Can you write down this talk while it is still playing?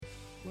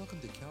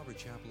Welcome to Calvary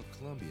Chapel of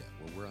Columbia,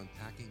 where we're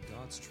unpacking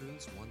God's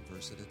truths one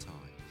verse at a time.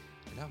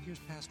 And now here's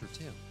Pastor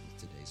Tim with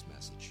today's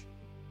message.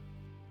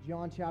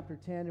 John chapter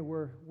 10, and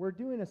we're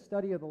doing a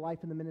study of the life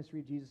and the ministry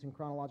of Jesus in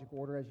chronological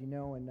order, as you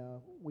know, and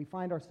we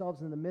find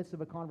ourselves in the midst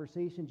of a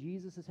conversation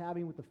Jesus is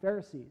having with the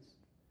Pharisees.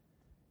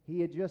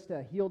 He had just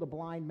healed a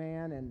blind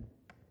man, and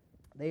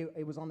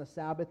it was on the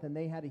Sabbath, and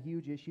they had a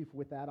huge issue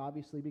with that,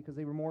 obviously, because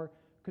they were more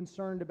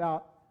concerned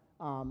about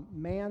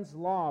man's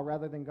law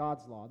rather than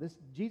God's law.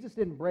 Jesus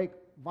didn't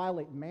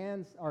violate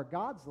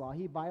God's law.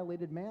 He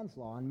violated man's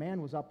law, and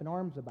man was up in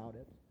arms about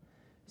it.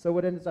 So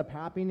what ends up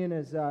happening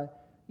is,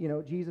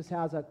 Jesus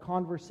has a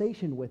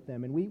conversation with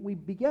them, and we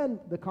began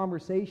the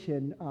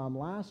conversation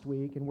last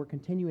week, and we're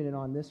continuing it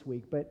on this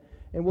week.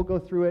 And we'll go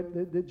through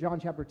it.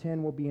 John chapter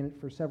 10 will be in it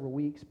for several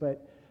weeks,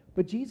 but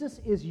Jesus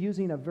is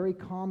using a very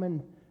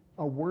common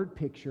word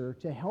picture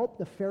to help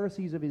the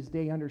Pharisees of his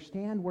day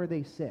understand where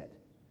they sit,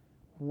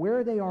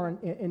 where they are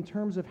in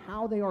terms of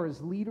how they are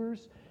as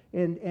leaders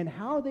and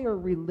how they are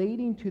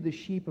relating to the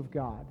sheep of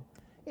God.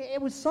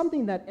 It was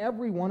something that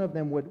every one of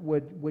them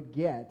would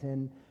get,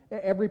 and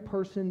every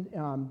person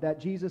that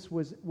Jesus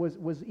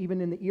was even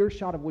in the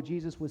earshot of what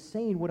Jesus was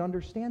saying would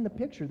understand the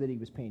picture that he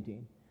was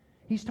painting.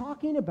 He's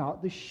talking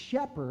about the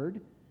shepherd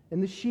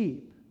and the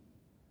sheep.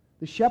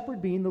 The shepherd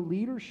being the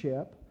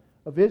leadership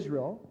of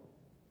Israel,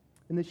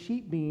 and the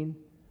sheep being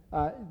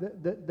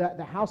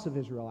the house of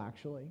Israel,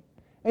 actually.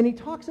 And he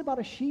talks about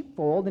a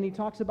sheepfold, and he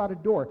talks about a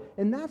door.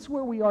 And that's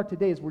where we are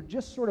today, as we're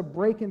just sort of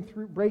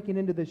breaking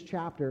into this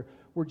chapter,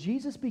 where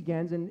Jesus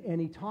begins,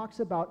 and he talks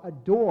about a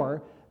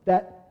door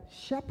that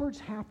shepherds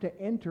have to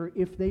enter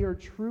if they are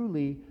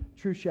truly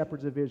true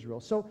shepherds of Israel.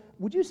 So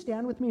would you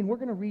stand with me, and we're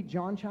going to read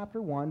John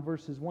chapter 1,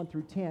 verses 1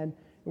 through 10, and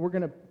we're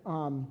going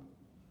to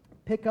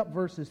pick up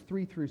verses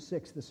 3 through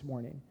 6 this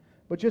morning.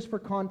 But just for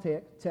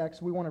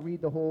context, we want to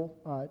read the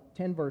whole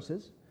 10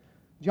 verses.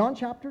 John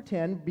chapter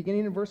 10,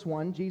 beginning in verse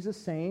 1, Jesus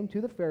saying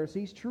to the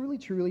Pharisees, "Truly,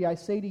 truly, I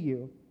say to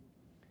you,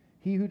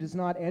 he who does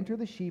not enter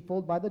the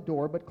sheepfold by the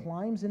door, but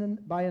climbs in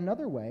by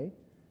another way,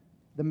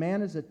 the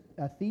man is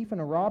a thief and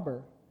a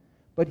robber.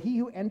 But he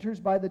who enters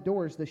by the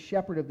door is the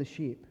shepherd of the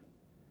sheep.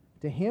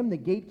 To him the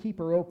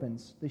gatekeeper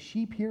opens. The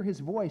sheep hear his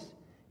voice,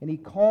 and he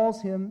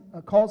calls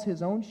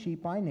his own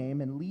sheep by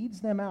name and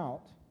leads them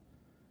out.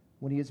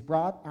 When he has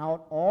brought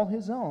out all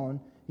his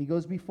own, he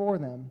goes before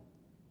them.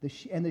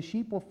 And the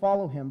sheep will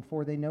follow him,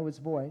 for they know his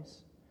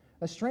voice.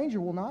 A stranger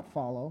will not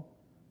follow,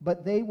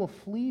 but they will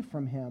flee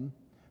from him,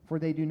 for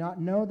they do not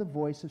know the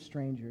voice of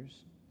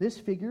strangers." This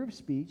figure of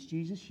speech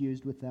Jesus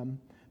used with them,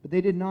 but they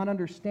did not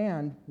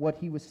understand what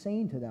he was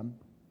saying to them.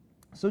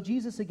 So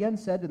Jesus again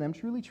said to them,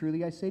 "Truly,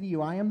 truly, I say to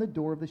you, I am the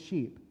door of the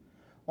sheep.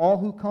 All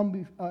who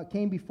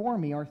came before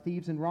me are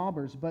thieves and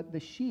robbers, but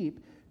the sheep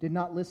did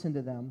not listen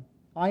to them.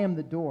 I am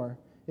the door.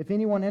 If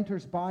anyone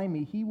enters by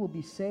me, he will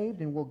be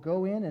saved and will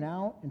go in and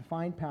out and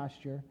find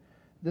pasture.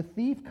 The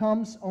thief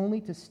comes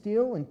only to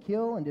steal and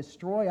kill and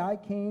destroy. I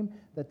came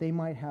that they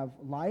might have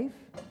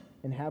life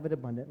and have it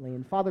abundantly."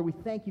 And Father, we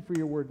thank you for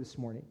your word this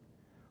morning.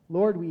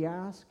 Lord, we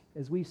ask,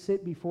 as we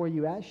sit before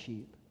you as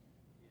sheep,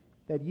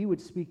 that you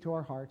would speak to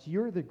our hearts.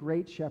 You're the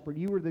great shepherd.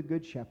 You are the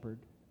good shepherd.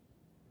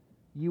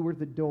 You are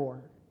the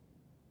door.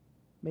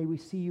 May we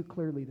see you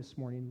clearly this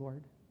morning,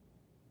 Lord.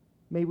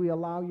 May we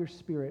allow your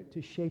Spirit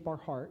to shape our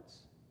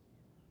hearts.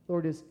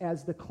 Lord,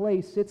 as the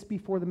clay sits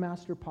before the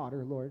master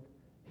potter, Lord,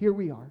 here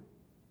we are.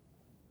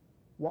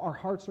 Well, our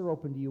hearts are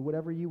open to you.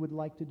 Whatever you would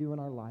like to do in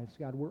our lives,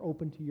 God, we're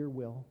open to your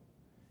will.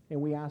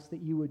 And we ask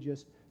that you would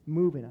just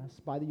move in us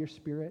by your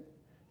Spirit,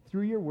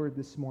 through your word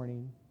this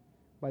morning,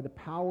 by the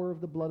power of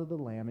the blood of the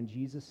Lamb, in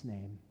Jesus'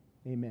 name.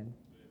 Amen.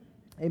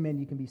 Amen.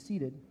 You can be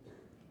seated.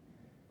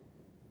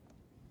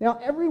 Now,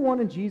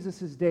 everyone in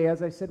Jesus' day,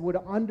 as I said, would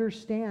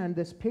understand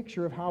this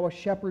picture of how a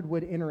shepherd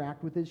would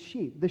interact with his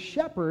sheep. The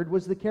shepherd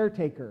was the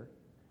caretaker.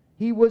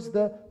 He was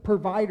the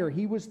provider.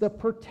 He was the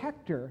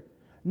protector.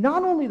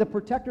 Not only the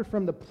protector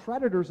from the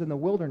predators in the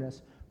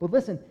wilderness, but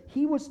listen,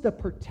 he was the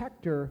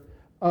protector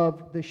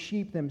of the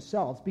sheep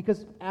themselves.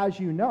 Because, as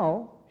you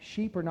know,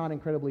 sheep are not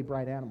incredibly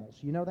bright animals.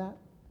 You know that?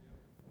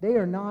 They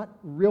are not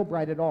real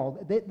bright at all.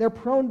 They're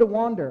prone to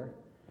wander.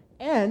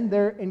 And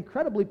they're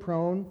incredibly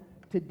prone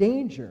to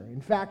danger. In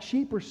fact,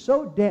 sheep are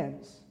so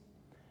dense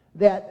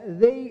that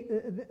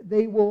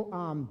they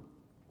will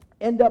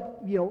end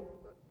up,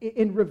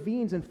 in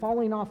ravines and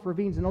falling off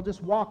ravines, and they'll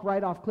just walk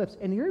right off cliffs.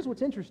 And here's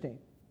what's interesting: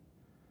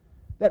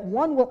 that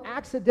one will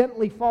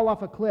accidentally fall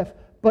off a cliff,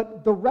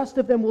 but the rest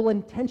of them will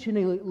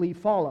intentionally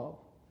follow.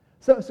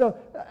 So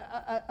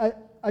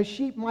a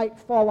sheep might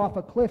fall off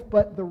a cliff,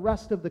 but the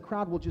rest of the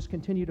crowd will just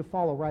continue to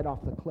follow right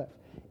off the cliff.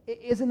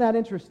 Isn't that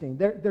interesting?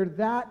 They're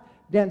that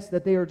dense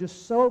that they are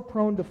just so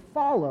prone to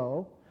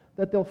follow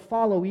that they'll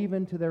follow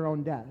even to their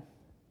own death.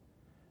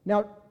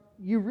 Now,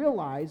 you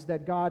realize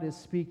that God is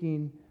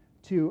speaking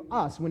to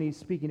us when he's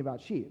speaking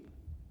about sheep.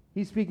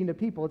 He's speaking to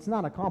people. It's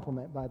not a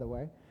compliment, by the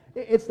way.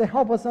 It's to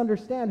help us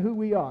understand who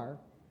we are.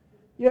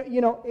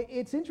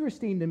 It's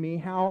interesting to me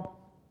how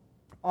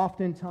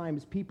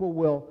oftentimes people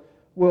will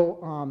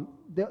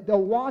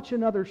they'll watch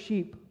another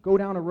sheep go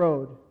down a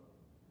road.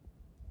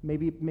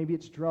 Maybe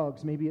it's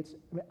drugs, maybe it's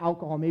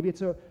alcohol, maybe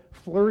it's a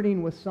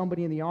flirting with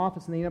somebody in the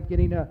office, and they end up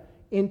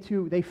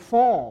getting they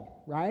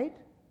fall, right?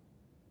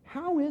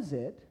 How is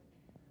it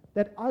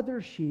that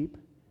other sheep,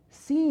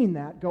 seeing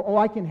that, go, oh,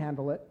 I can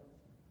handle it,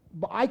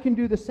 but I can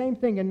do the same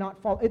thing and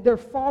not fall? They're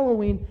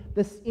following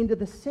this into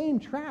the same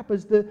trap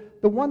as the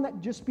one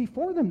that just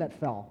before them that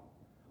fell.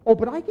 Oh,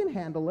 but I can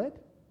handle it.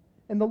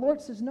 And the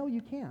Lord says, no,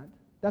 you can't.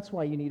 That's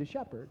why you need a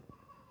shepherd.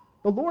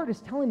 The Lord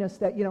is telling us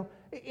that,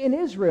 in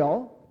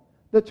Israel,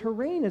 the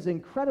terrain is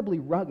incredibly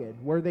rugged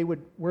where they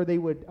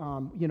would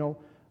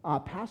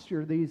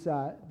pasture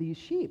these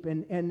sheep.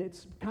 And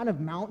it's kind of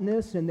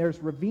mountainous, and there's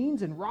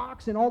ravines and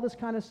rocks and all this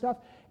kind of stuff.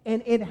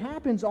 And it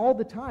happens all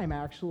the time,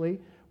 actually,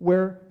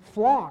 where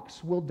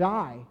flocks will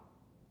die,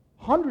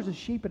 hundreds of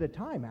sheep at a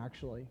time,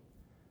 actually,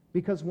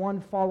 because one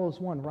follows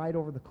one right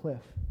over the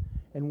cliff.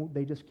 And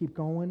they just keep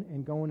going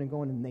and going and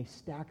going, and they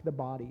stack the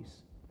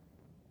bodies.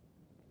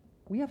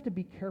 We have to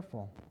be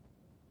careful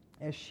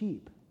as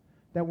sheep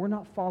that we're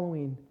not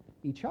following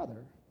each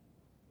other,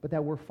 but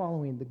that we're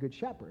following the Good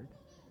Shepherd.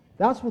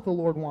 That's what the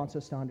Lord wants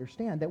us to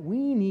understand, that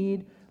we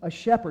need a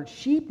shepherd.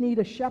 Sheep need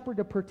a shepherd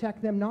to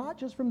protect them, not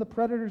just from the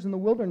predators in the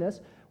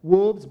wilderness,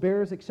 wolves,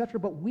 bears, etc.,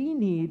 but we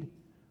need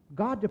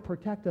God to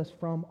protect us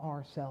from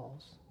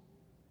ourselves.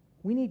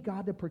 We need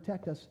God to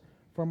protect us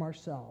from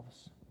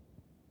ourselves.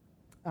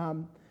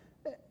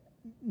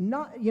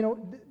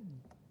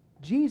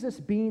 Jesus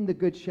being the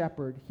Good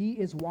Shepherd, He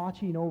is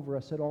watching over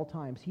us at all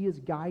times. He is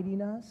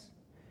guiding us.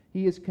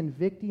 He is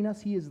convicting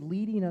us. He is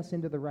leading us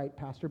into the right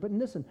pasture. But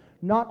listen,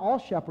 not all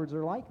shepherds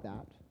are like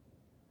that.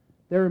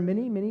 There are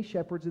many, many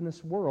shepherds in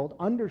this world,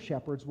 under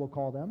shepherds we'll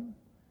call them,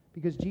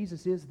 because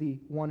Jesus is the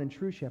one and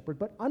true shepherd,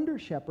 but under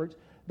shepherds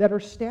that are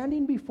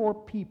standing before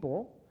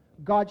people,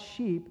 God's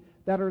sheep,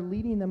 that are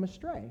leading them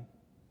astray,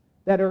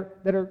 that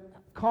are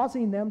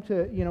causing them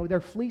to, they're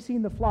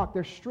fleecing the flock,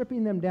 they're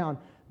stripping them down.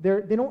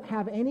 They don't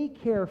have any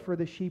care for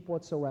the sheep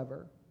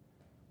whatsoever.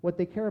 What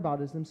they care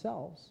about is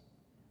themselves.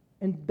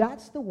 And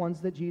that's the ones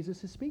that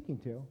Jesus is speaking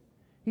to.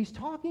 He's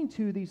talking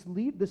to this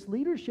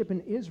leadership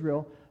in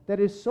Israel that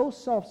is so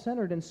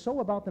self-centered and so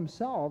about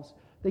themselves,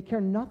 they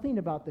care nothing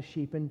about the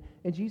sheep. And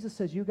Jesus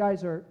says, you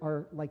guys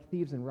are like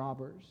thieves and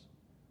robbers.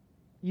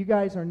 You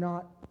guys are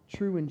not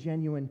true and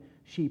genuine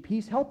sheep.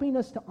 He's helping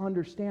us to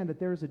understand that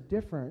there is a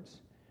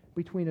difference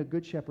between a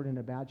good shepherd and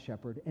a bad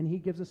shepherd, and he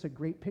gives us a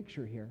great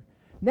picture here.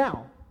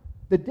 Now,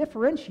 the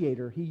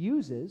differentiator he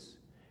uses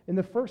in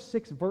the first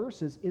 6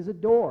 verses is a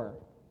door.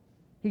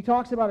 He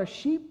talks about a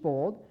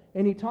sheepfold,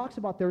 and he talks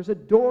about there's a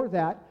door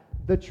that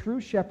the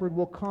true shepherd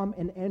will come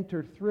and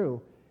enter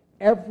through.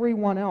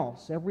 Everyone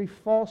else, every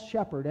false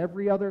shepherd,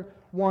 every other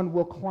one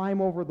will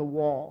climb over the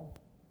wall,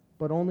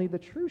 but only the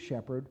true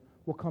shepherd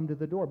will come to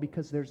the door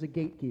because there's a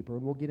gatekeeper,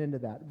 and we'll get into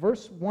that.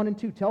 Verse 1 and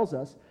 2 tells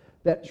us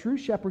that true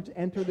shepherds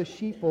enter the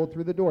sheepfold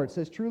through the door. It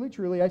says, truly,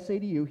 truly, I say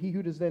to you, he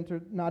who does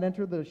not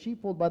enter the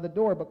sheepfold by the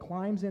door, but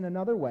climbs in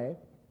another way,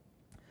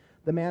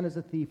 the man is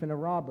a thief and a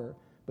robber.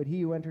 But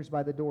he who enters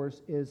by the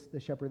doors is the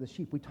shepherd of the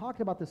sheep. We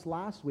talked about this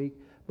last week,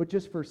 but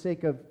just for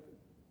sake of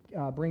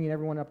bringing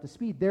everyone up to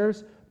speed,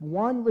 there's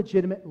one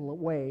legitimate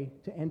way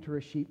to enter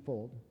a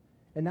sheepfold,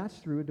 and that's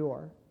through a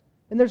door.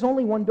 And there's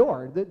only one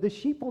door. The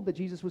sheepfold that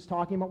Jesus was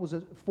talking about was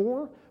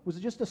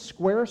just a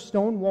square,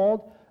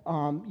 stone-walled,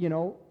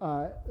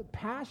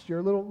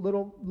 pasture,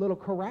 little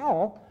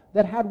corral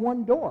that had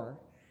one door.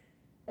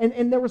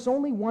 And there was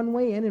only one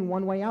way in and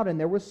one way out, and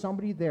there was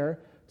somebody there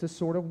to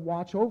sort of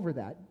watch over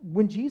that.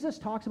 When Jesus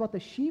talks about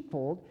the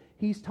sheepfold,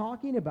 he's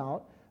talking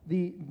about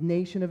the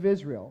nation of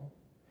Israel.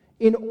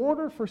 In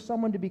order for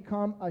someone to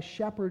become a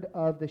shepherd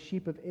of the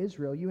sheep of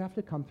Israel, you have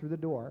to come through the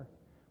door.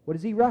 What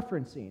is he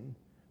referencing?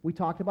 We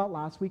talked about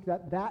last week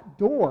that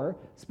door,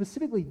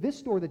 specifically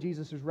this door that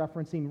Jesus is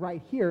referencing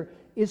right here,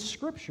 is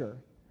Scripture.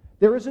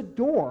 There is a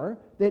door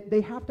that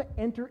they have to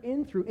enter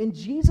in through, and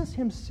Jesus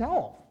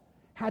himself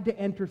had to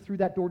enter through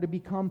that door to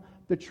become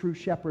the true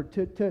shepherd,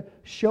 to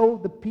show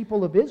the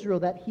people of Israel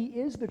that he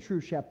is the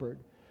true shepherd.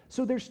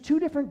 So there's 2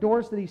 different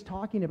doors that he's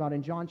talking about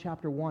in John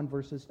chapter 1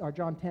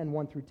 John 10,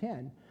 1 through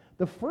 10.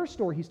 The first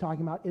door he's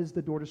talking about is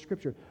the door to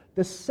Scripture.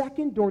 The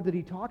second door that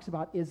he talks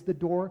about is the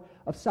door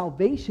of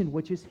salvation,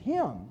 which is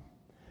him.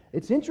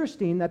 It's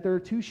interesting that there are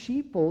 2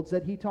 sheepfolds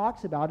that he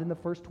talks about in the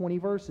first 20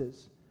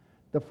 verses.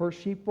 The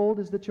first sheepfold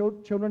is the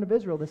children of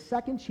Israel. The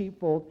second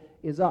sheepfold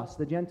is us,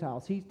 the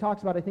Gentiles. He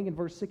talks about, I think in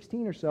verse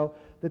 16 or so,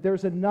 that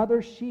there's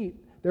other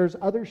sheep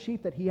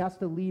that he has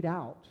to lead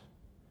out.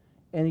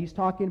 And he's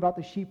talking about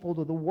the sheepfold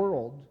of the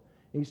world.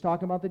 And he's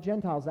talking about the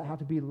Gentiles that have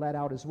to be led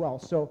out as well.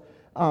 So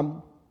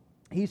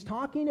he's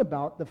talking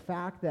about the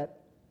fact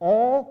that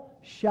all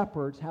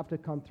shepherds have to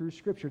come through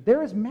Scripture.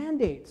 There is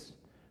mandates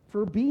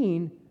for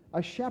being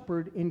a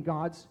shepherd in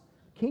God's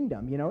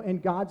kingdom, in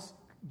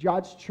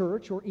God's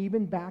church, or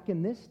even back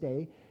in this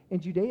day in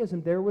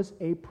Judaism, there was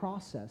a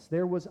process.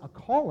 There was a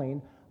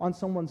calling on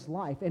someone's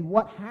life. And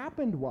what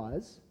happened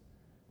was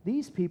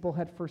these people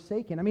had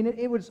forsaken.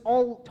 It was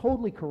all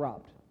totally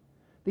corrupt.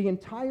 The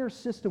entire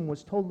system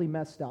was totally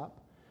messed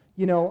up.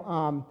 You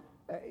know,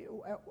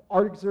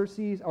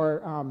 Artaxerxes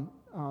or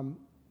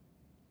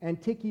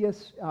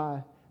Antiochus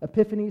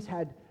Epiphanes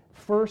had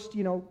first,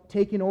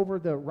 taken over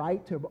the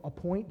right to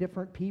appoint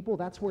different people.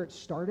 That's where it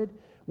started.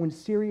 When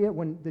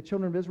the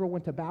children of Israel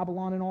went to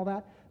Babylon and all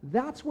that,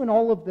 that's when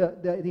all of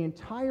the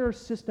entire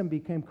system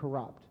became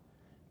corrupt,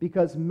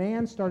 because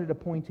man started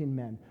appointing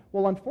men.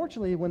 Well,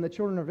 unfortunately, when the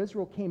children of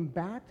Israel came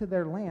back to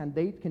their land,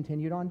 they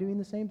continued on doing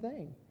the same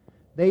thing.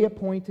 They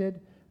appointed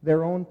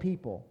their own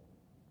people.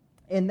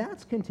 And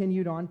that's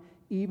continued on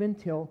even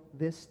till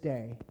this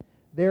day.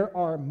 There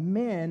are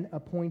men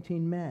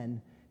appointing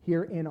men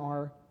here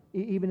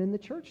even in the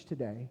church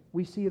today.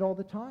 We see it all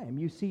the time.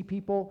 You see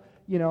people,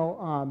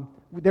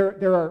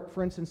 there are,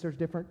 for instance, there's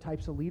different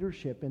types of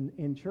leadership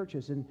in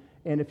churches. And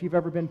if you've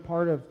ever been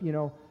part of,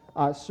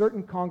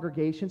 certain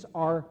congregations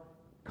are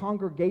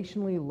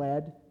congregationally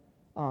led,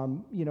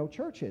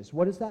 churches.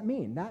 What does that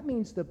mean? That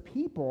means the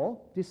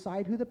people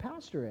decide who the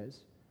pastor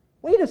is.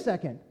 Wait a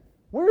second.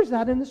 Where is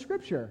that in the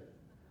Scripture?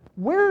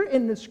 Where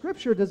in the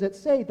Scripture does it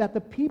say that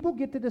the people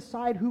get to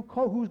decide who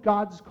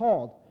God's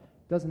called?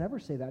 Doesn't ever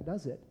say that,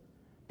 does it?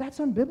 That's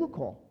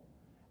unbiblical.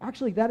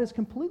 Actually, that is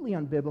completely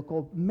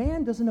unbiblical.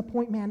 Man doesn't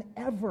appoint man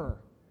ever.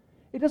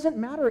 It doesn't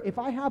matter if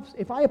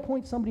I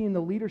appoint somebody in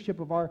the leadership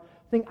of our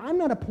thing, I'm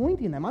not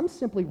appointing them. I'm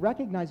simply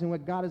recognizing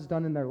what God has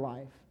done in their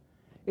life.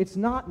 It's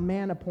not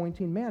man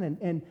appointing man.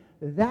 And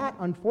that,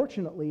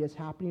 unfortunately, is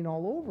happening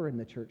all over in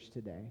the church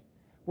today,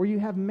 where you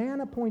have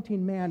man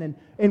appointing man.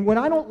 And when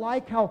I don't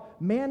like how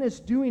man is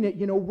doing it,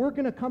 we're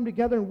going to come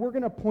together and we're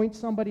going to appoint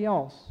somebody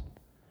else.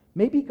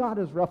 Maybe God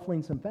is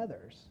ruffling some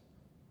feathers.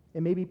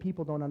 And maybe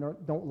people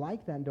don't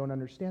like that and don't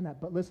understand that.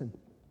 But listen,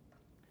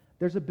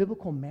 there's a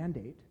biblical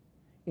mandate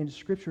in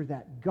Scripture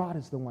that God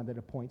is the one that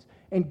appoints.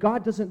 And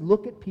God doesn't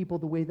look at people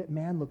the way that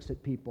man looks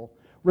at people.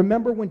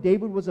 Remember when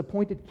David was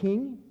appointed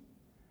king?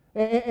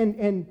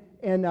 And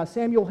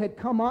Samuel had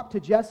come up to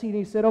Jesse and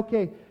he said,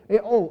 okay,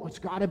 it's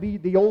got to be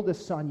the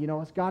oldest son,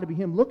 it's got to be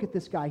him. Look at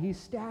this guy, his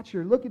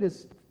stature, look at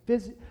his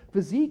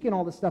physique and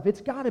all this stuff.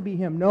 It's got to be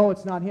him. No,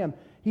 it's not him.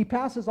 He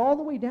passes all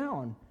the way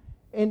down.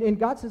 And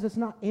God says it's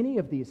not any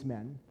of these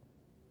men.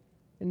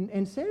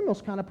 And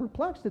Samuel's kind of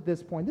perplexed at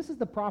this point. This is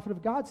the prophet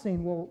of God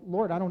saying, well,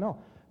 Lord, I don't know.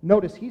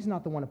 Notice he's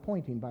not the one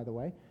appointing, by the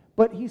way.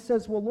 But he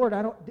says, well, Lord,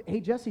 hey,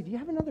 Jesse, do you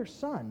have another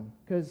son?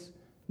 Because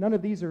none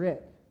of these are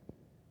it.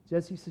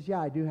 Jesse says,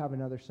 yeah, I do have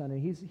another son.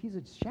 And he's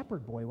a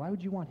shepherd boy. Why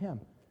would you want him?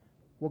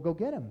 Well, go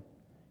get him.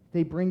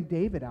 They bring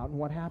David out, and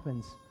what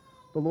happens?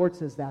 The Lord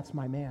says, that's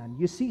my man.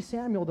 You see,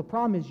 Samuel, the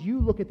problem is you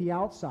look at the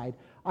outside,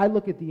 I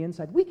look at the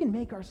inside. We can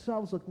make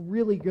ourselves look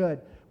really good.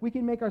 We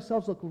can make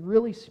ourselves look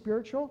really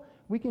spiritual.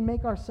 We can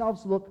make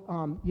ourselves look,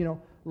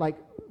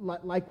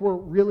 like we're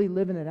really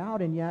living it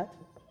out, and yet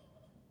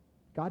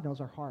God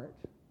knows our heart.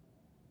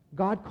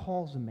 God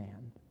calls a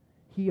man.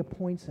 He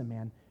appoints a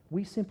man.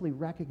 We simply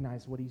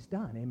recognize what he's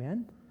done,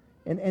 amen?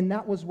 And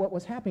that was what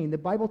was happening. The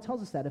Bible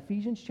tells us that,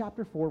 Ephesians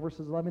chapter 4,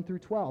 verses 11 through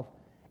 12.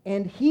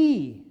 And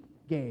he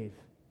gave,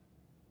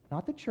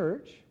 not the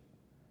church,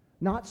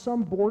 not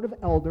some board of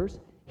elders.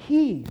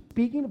 He,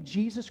 speaking of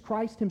Jesus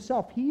Christ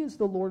himself, he is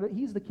the Lord,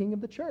 he's the King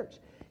of the church.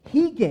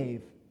 He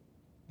gave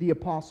the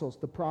apostles,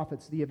 the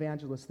prophets, the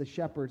evangelists, the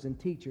shepherds, and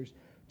teachers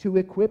to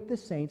equip the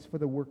saints for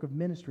the work of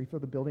ministry, for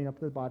the building up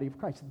of the body of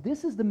Christ.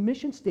 This is the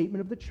mission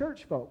statement of the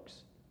church,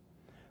 folks.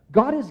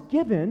 God is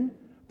given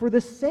for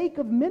the sake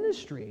of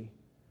ministry.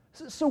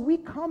 So we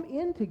come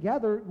in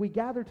together, we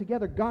gather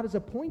together. God has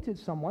appointed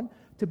someone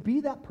to be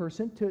that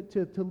person,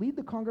 to lead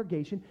the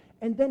congregation,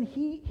 and then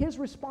his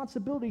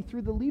responsibility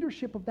through the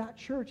leadership of that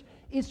church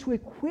is to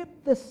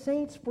equip the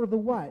saints for the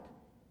what?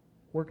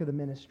 Work of the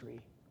ministry.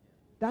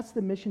 That's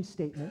the mission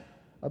statement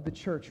of the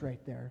church right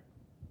there.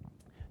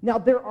 Now,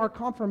 there are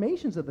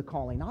confirmations of the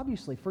calling,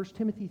 obviously. 1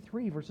 Timothy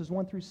 3, verses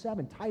 1 through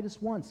 7,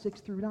 Titus 1,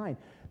 6 through 9.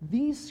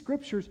 These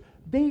scriptures,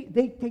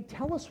 they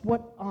tell us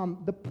what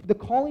the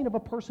calling of a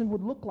person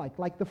would look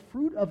like the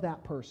fruit of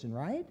that person,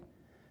 right?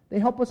 They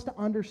help us to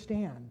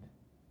understand.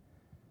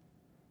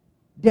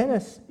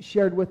 Dennis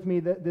shared with me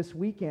this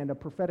weekend a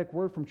prophetic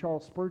word from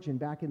Charles Spurgeon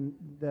back in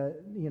the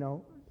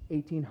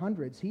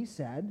 1800s. He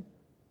said,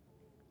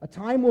 a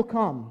time will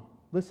come,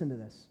 listen to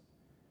this,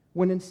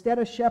 when instead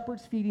of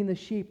shepherds feeding the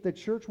sheep, the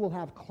church will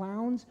have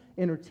clowns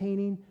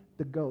entertaining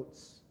the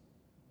goats.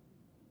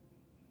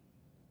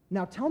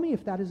 Now, tell me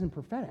if that isn't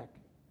prophetic.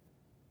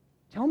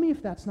 Tell me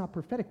if that's not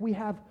prophetic. We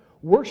have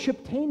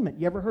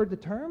worshiptainment. You ever heard the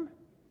term?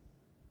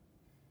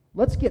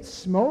 Let's get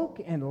smoke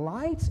and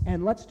lights,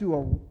 and let's do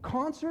a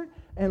concert,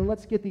 and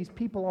let's get these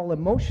people all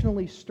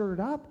emotionally stirred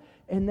up,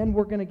 and then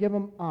we're going to give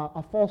them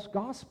a false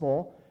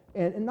gospel.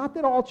 And not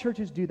that all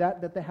churches do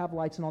that they have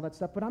lights and all that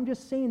stuff, but I'm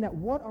just saying that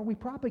what are we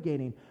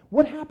propagating?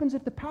 What happens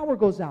if the power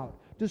goes out?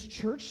 Does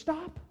church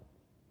stop?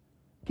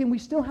 Can we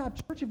still have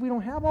church if we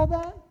don't have all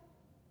that?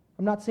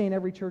 I'm not saying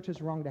every church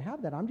is wrong to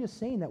have that. I'm just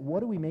saying that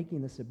what are we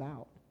making this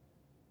about?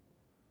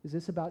 Is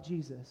this about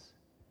Jesus?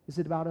 Is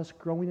it about us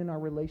growing in our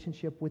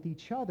relationship with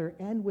each other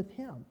and with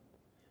him?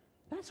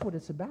 That's what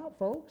it's about,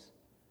 folks.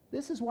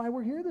 This is why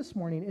we're here this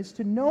morning, is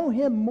to know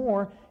him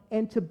more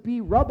and to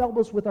rub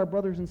elbows with our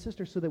brothers and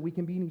sisters so that we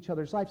can be in each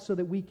other's life, so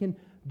that we can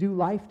do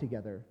life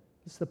together.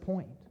 That's the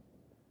point.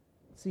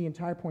 It's the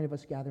entire point of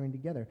us gathering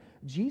together.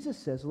 Jesus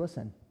says,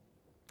 listen,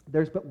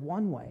 there's but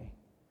one way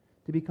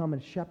to become a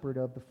shepherd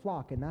of the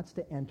flock, and that's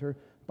to enter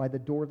by the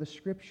door of the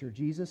Scripture.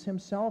 Jesus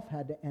himself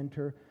had to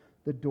enter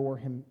the door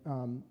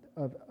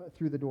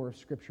through the door of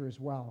Scripture as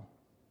well.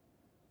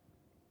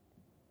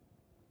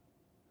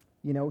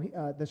 You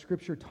know, the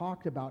Scripture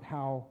talked about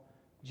how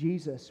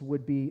Jesus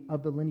would be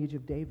of the lineage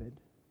of David,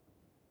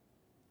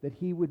 that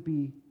he would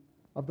be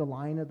of the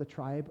line of the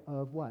tribe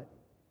of what?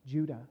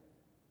 Judah.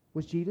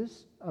 Was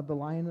Jesus of the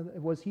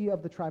was he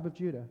of the tribe of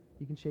Judah?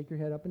 You can shake your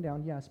head up and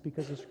down, yes,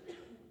 because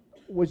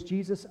was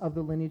Jesus of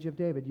the lineage of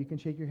David? You can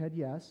shake your head,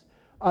 yes.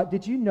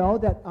 Did you know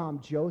that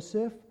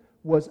Joseph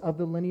was of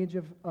the lineage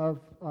of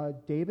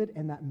David,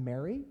 and that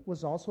Mary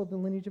was also of the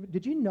lineage of...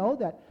 Did you know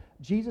that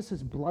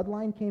Jesus'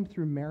 bloodline came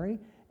through Mary,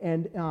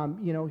 and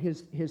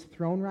his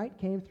throne right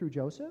came through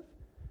Joseph?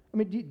 I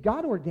mean,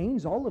 God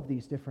ordains all of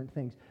these different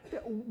things.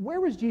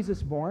 Where was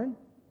Jesus born?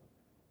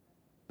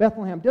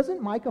 Bethlehem.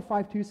 Doesn't Micah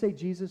 5:2 say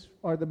Jesus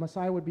or the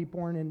Messiah would be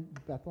born in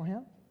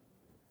Bethlehem?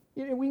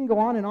 We can go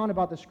on and on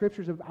about the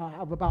Scriptures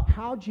about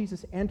how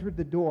Jesus entered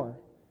the door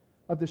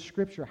of the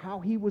Scripture,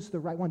 how he was the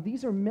right one.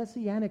 These are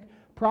messianic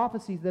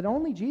prophecies that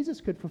only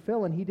Jesus could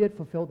fulfill, and he did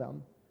fulfill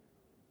them.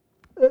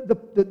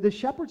 The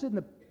shepherds and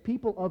the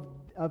people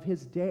of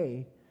his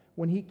day,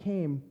 when he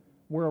came,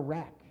 were a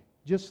wreck,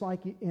 just like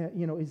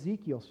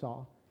Ezekiel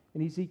saw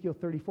in Ezekiel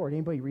 34. Did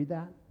anybody read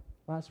that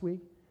last week?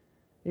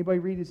 Anybody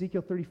read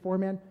Ezekiel 34,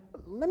 man?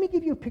 Let me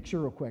give you a picture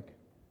real quick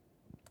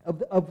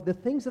of the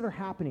things that are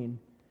happening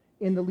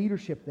in the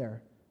leadership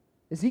there.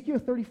 Ezekiel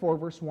 34,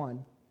 verse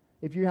 1.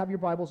 If you have your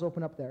Bibles,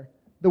 open up there.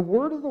 The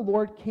word of the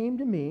Lord came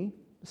to me,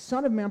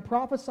 Son of man,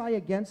 prophesy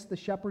against the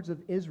shepherds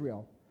of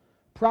Israel.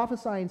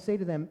 Prophesy and say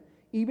to them,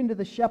 even to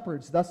the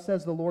shepherds, thus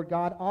says the Lord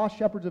God, all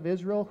shepherds of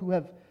Israel who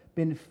have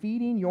been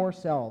feeding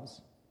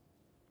yourselves.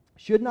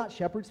 Should not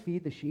shepherds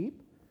feed the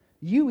sheep?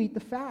 You eat the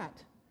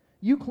fat.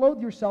 You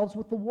clothe yourselves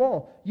with the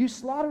wool. You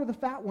slaughter the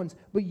fat ones,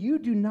 but you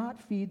do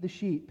not feed the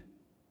sheep.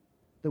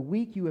 The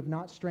weak you have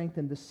not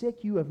strengthened. The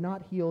sick you have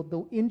not healed.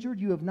 The injured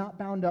you have not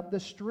bound up. The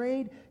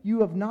strayed you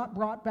have not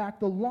brought back.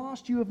 The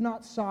lost you have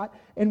not sought.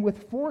 And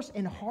with force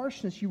and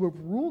harshness you have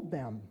ruled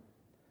them.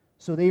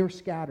 So they are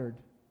scattered,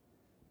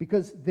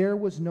 because there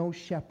was no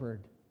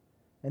shepherd,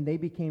 and they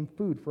became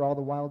food for all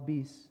the wild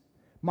beasts.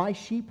 My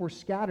sheep were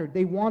scattered.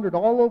 They wandered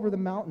all over the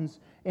mountains,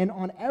 and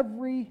on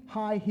every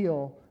high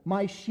hill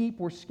my sheep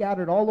were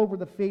scattered all over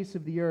the face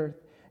of the earth,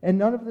 and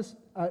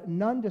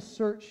none to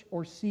search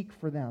or seek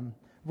for them.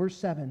 Verse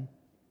 7,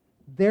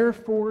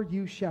 therefore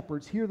you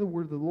shepherds, hear the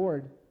word of the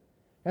Lord.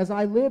 As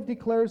I live,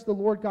 declares the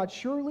Lord God,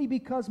 surely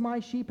because my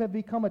sheep have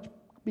become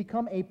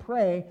a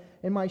prey,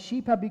 and my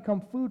sheep have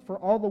become food for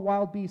all the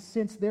wild beasts,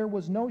 since there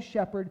was no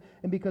shepherd,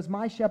 and because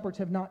my shepherds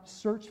have not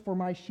searched for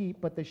my sheep,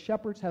 but the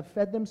shepherds have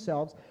fed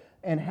themselves,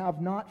 and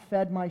have not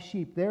fed my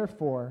sheep.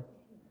 Therefore,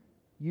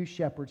 you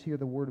shepherds, hear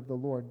the word of the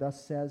Lord.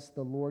 Thus says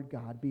the Lord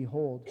God,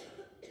 behold,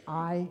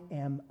 I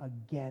am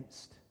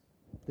against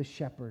the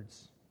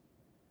shepherds,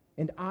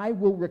 and I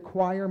will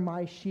require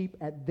my sheep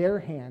at their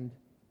hand,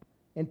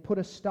 and put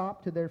a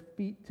stop to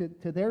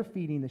their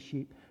feeding the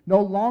sheep. No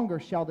longer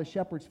shall the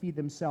shepherds feed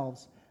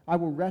themselves. I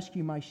will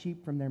rescue my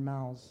sheep from their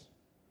mouths,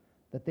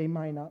 that they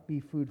might not be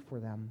food for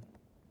them.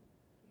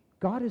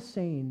 God is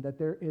saying that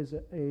there is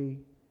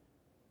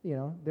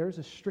there's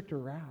a stricter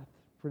wrath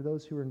for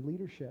those who are in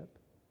leadership.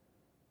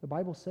 The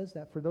Bible says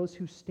that for those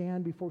who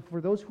stand before,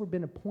 for those who have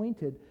been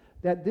appointed,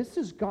 that this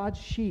is God's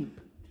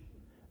sheep.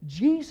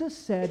 Jesus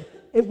said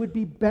it would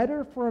be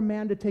better for a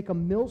man to take a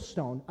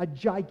millstone, a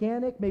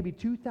gigantic, maybe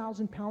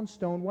 2,000-pound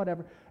stone,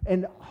 whatever,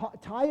 and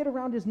tie it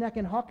around his neck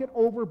and huck it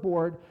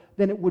overboard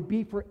than it would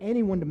be for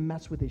anyone to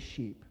mess with his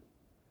sheep.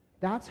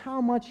 That's how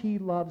much he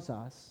loves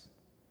us.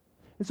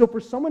 And so for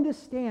someone to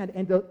stand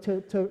and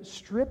to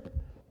strip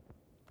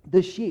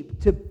the sheep,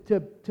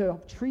 to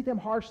treat them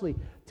harshly,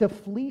 to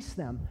fleece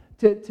them,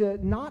 to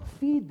not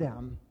feed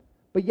them,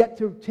 but yet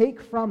to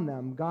take from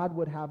them, God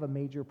would have a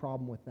major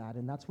problem with that.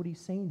 And that's what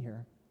he's saying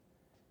here.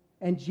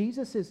 And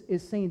Jesus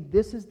is saying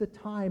this is the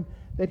time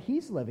that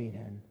he's living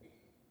in.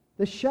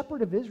 The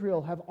shepherd of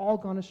Israel have all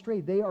gone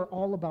astray. They are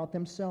all about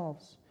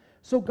themselves.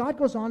 So God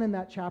goes on in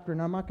that chapter,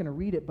 and I'm not going to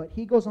read it, but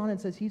he goes on and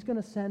says he's going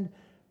to send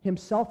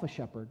himself a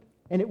shepherd.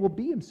 And it will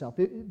be himself.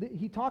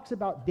 He talks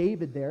about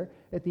David there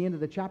at the end of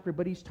the chapter,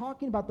 but he's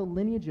talking about the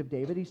lineage of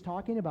David. He's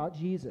talking about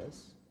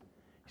Jesus.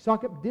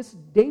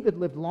 David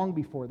lived long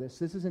before this.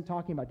 This isn't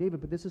talking about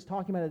David, but this is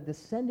talking about a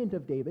descendant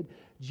of David,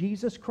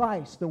 Jesus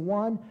Christ, the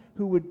one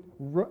who would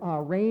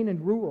reign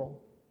and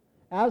rule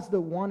as the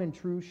one and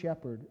true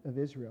shepherd of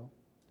Israel.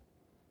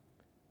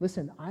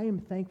 Listen, I am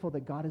thankful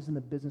that God is in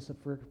the business of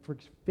for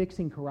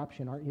fixing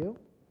corruption, aren't you?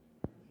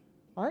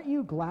 Aren't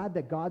you glad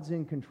that God's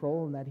in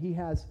control and that he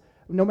has,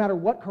 no matter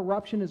what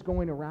corruption is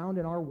going around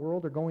in our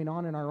world or going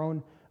on in our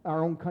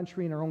own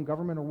country and our own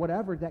government or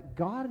whatever, that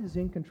God is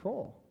in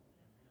control?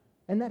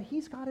 and that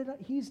he's got it.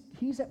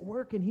 He's at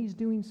work and he's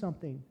doing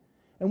something.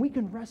 And we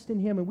can rest in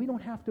him, and we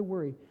don't have to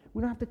worry.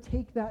 We don't have to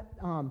take that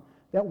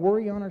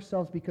worry on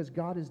ourselves because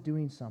God is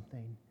doing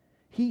something.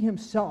 He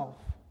himself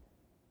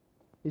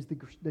is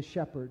the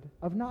shepherd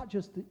of not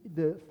just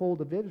the fold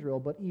of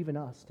Israel, but even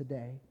us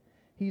today.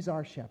 He's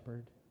our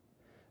shepherd.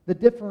 The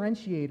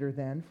differentiator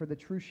then for the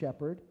true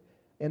shepherd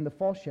and the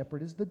false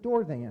shepherd is the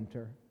door they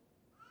enter.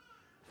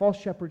 False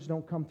shepherds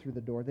don't come through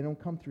the door. They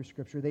don't come through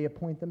Scripture. They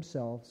appoint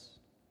themselves.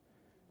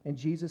 And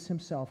Jesus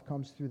himself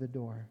comes through the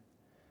door.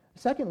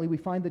 Secondly, we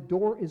find the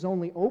door is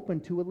only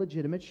open to a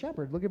legitimate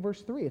shepherd. Look at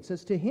verse 3. It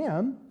says, to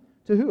him,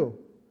 to who?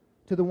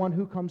 To the one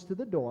who comes to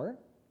the door.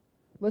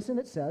 Listen,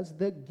 it says,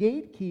 the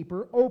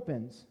gatekeeper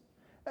opens.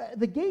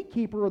 The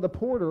gatekeeper or the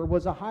porter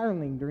was a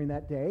hireling during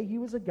that day. He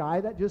was a guy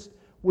that just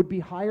would be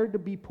hired to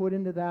be put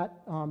into that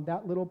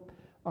little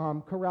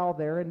corral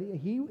there, and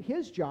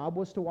his job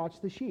was to watch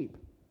the sheep.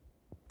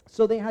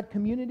 So they had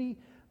community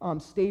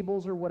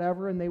stables or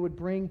whatever, and they would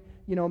bring,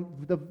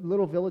 the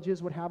little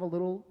villages would have a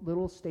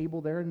little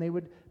stable there,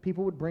 and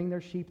people would bring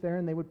their sheep there,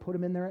 and they would put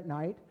them in there at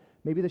night.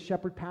 Maybe the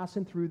shepherd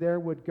passing through there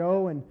would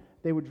go, and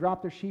they would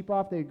drop their sheep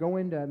off. They'd go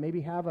in to maybe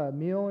have a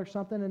meal or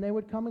something, and they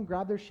would come and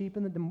grab their sheep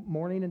in the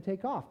morning and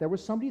take off. There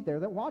was somebody there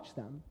that watched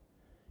them.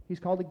 He's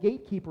called a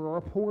gatekeeper or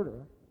a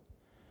porter.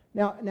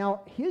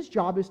 Now his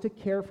job is to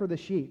care for the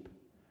sheep,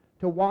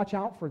 to watch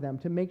out for them,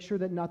 to make sure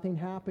that nothing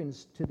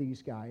happens to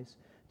these guys,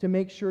 to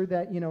make sure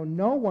that,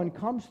 no one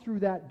comes through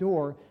that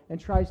door and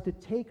tries to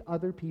take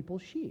other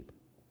people's sheep.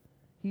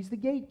 He's the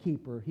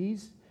gatekeeper.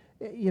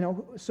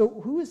 So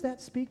who is that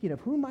speaking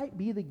of? Who might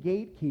be the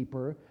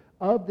gatekeeper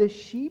of this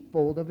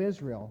sheepfold of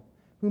Israel?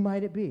 Who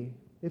might it be?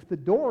 If the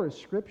door is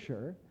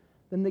Scripture,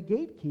 then the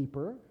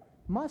gatekeeper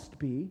must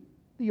be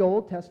the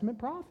Old Testament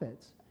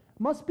prophets.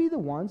 Must be the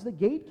ones, the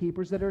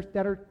gatekeepers that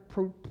are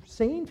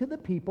saying to the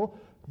people,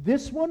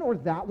 this one or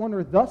that one,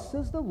 or thus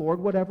says the Lord,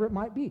 whatever it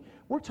might be.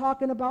 We're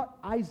talking about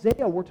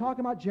Isaiah. We're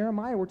talking about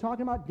Jeremiah. We're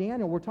talking about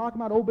Daniel. We're talking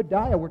about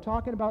Obadiah. We're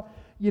talking about,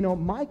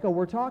 Micah.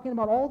 We're talking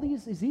about all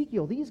these,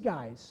 Ezekiel, these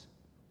guys.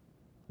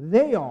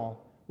 They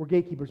all were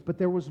gatekeepers, but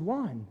there was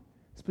one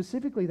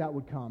specifically that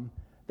would come,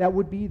 that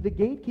would be the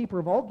gatekeeper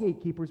of all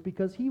gatekeepers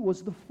because he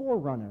was the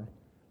forerunner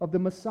of the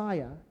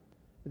Messiah.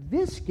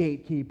 This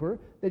gatekeeper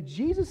that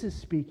Jesus is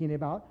speaking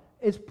about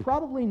is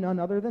probably none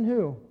other than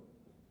who?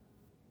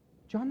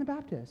 John the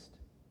Baptist.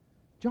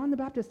 John the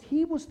Baptist,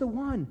 he was the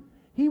one.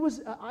 He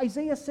was,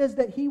 Isaiah says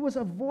that he was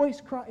a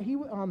voice cry,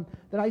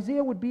 that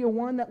Isaiah would be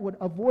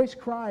a voice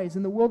cries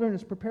in the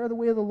wilderness, prepare the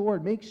way of the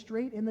Lord, make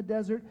straight in the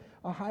desert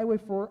a highway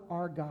for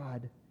our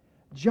God.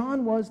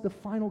 John was the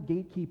final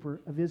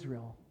gatekeeper of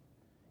Israel.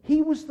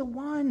 He was the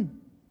one.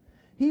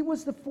 He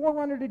was the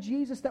forerunner to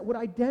Jesus that would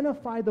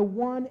identify the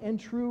one and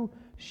true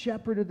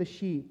shepherd of the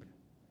sheep.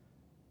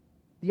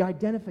 The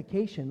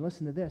identification,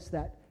 listen to this,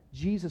 that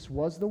Jesus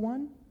was the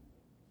one.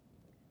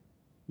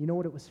 You know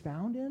what it was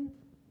found in?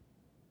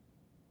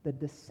 The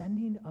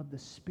descending of the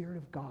Spirit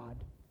of God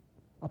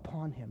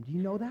upon him. Do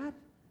you know that?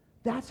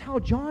 That's how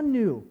John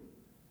knew.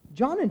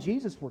 John and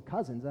Jesus were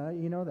cousins.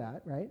 You know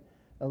that, right?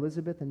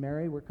 Elizabeth and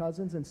Mary were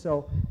cousins. And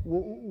so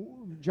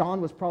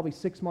John was probably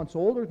 6 months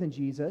older than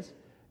Jesus.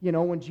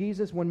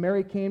 When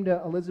Mary came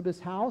to Elizabeth's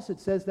house, it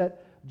says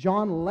that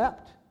John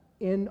leapt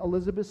in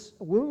Elizabeth's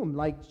womb.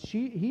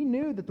 He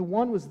knew that the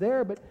one was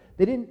there, but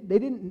he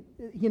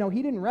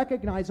didn't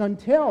recognize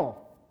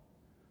until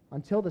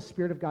the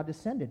Spirit of God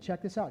descended.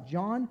 Check this out.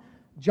 John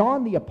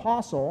the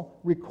Apostle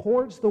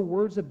records the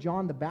words of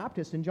John the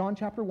Baptist in John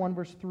chapter 1,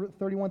 verse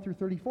 31 through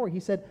 34. He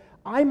said,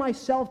 I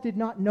myself did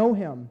not know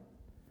him,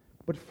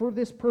 but for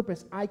this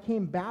purpose I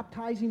came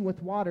baptizing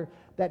with water,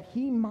 that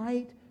he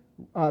might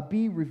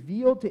be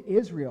revealed to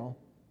Israel.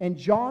 And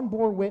John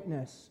bore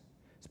witness.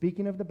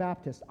 Speaking of the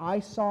Baptist, I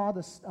saw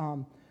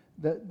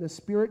the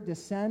Spirit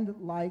descend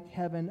like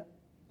heaven.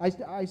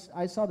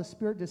 I saw the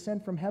Spirit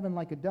descend from heaven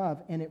like a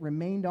dove, and it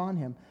remained on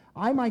him.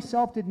 I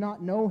myself did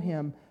not know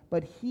him,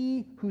 but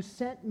he who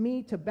sent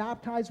me to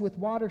baptize with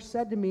water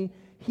said to me,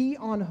 he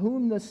on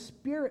whom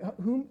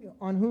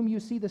you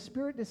see the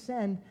Spirit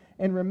descend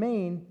and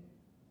remain,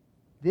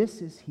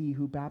 this is he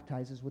who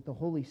baptizes with the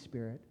Holy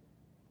Spirit.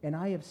 And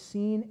I have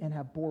seen and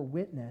have bore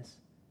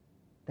witness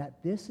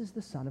that this is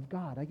the Son of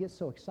God. I get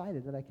so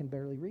excited that I can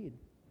barely read.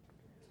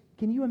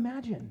 Can you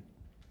imagine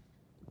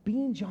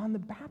being John the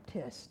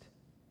Baptist?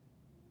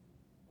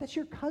 That's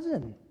your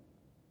cousin.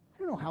 I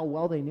don't know how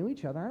well they knew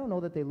each other. I don't know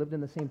that they lived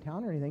in the same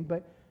town or anything,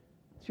 but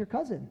it's your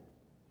cousin.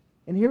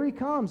 And here he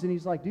comes, and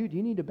he's like, dude,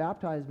 you need to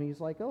baptize me.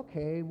 He's like,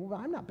 okay, well,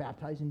 I'm not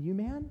baptizing you,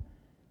 man.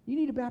 You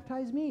need to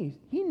baptize me.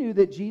 He knew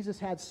that Jesus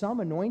had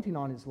some anointing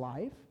on his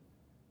life,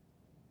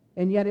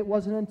 and yet it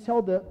wasn't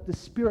until the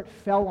Spirit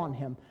fell on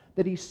him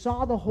that he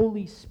saw the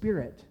Holy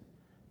Spirit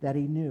that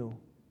he knew,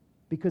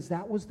 because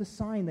that was the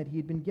sign that he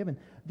had been given.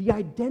 The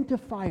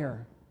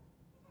identifier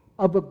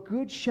of a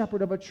good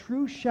shepherd, of a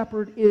true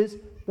shepherd, is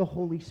the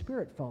Holy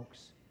Spirit,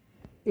 folks.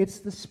 It's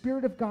the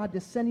Spirit of God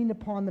descending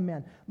upon the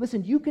man.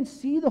 Listen, you can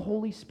see the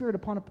Holy Spirit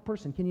upon a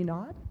person, can you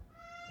not?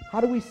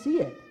 How do we see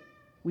it?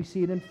 We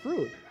see it in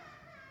fruit.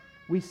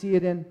 We see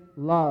it in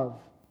love,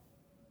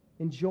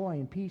 in joy,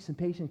 and peace, and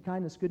patience,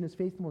 kindness, goodness,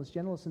 faithfulness,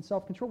 gentleness, and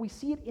self-control. We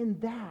see it in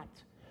that.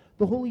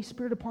 The Holy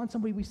Spirit upon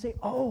somebody, we say,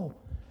 oh,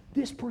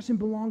 this person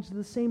belongs to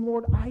the same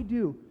Lord I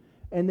do.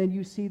 And then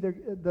you see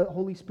the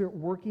Holy Spirit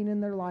working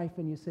in their life,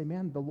 and you say,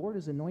 man, the Lord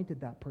has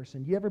anointed that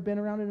person. You ever been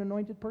around an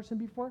anointed person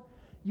before?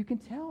 You can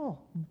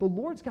tell. The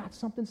Lord's got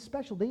something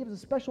special. They have a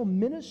special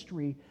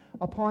ministry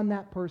upon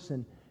that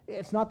person.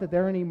 It's not that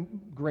they're any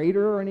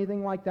greater or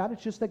anything like that.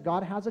 It's just that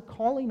God has a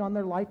calling on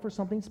their life for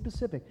something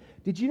specific.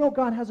 Did you know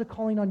God has a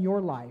calling on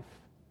your life?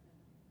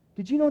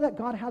 Did you know that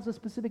God has a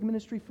specific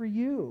ministry for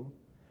you?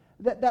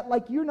 That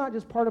like you're not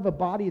just part of a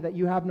body that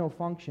you have no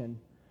function.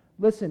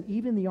 Listen,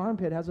 even the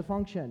armpit has a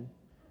function.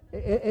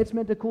 It's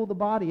meant to cool the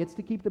body. It's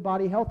to keep the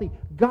body healthy.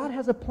 God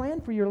has a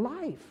plan for your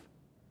life.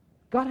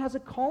 God has a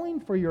calling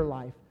for your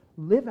life.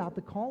 Live out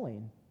the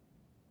calling.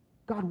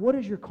 God, what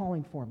is your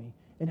calling for me?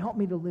 And help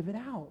me to live it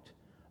out.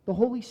 The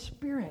Holy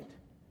Spirit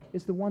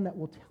is the one that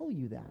will tell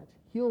you that.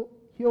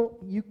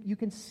 You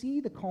can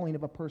see the calling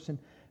of a person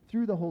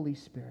through the Holy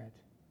Spirit.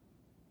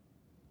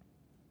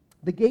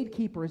 The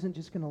gatekeeper isn't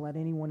just going to let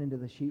anyone into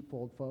the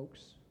sheepfold,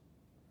 folks.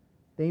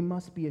 They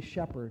must be a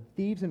shepherd.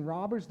 Thieves and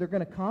robbers, they're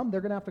going to come.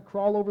 They're going to have to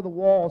crawl over the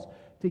walls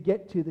to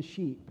get to the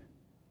sheep.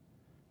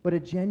 But a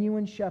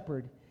genuine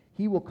shepherd,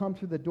 he will come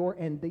through the door,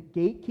 and the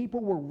gatekeeper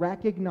will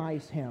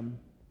recognize him.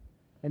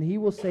 And he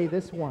will say,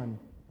 this one,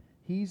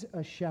 he's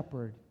a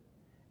shepherd,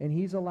 and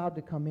he's allowed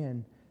to come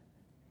in.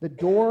 The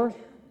door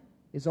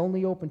is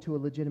only open to a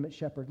legitimate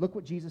shepherd. Look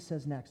what Jesus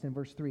says next in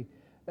verse 3.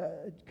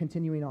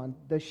 Continuing on.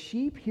 The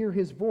sheep hear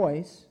his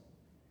voice,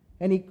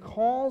 and he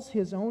calls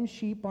his own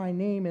sheep by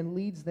name and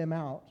leads them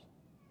out.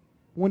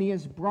 When he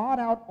has brought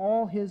out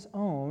all his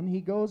own,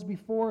 he goes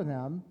before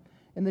them,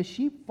 and the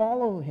sheep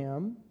follow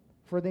him,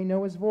 for they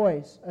know his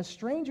voice. A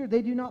stranger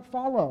they do not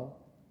follow,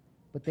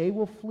 but they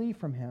will flee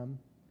from him,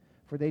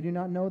 for they do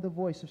not know the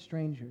voice of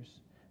strangers.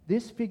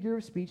 This figure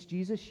of speech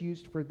Jesus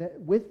used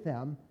with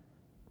them,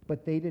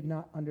 but they did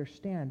not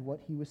understand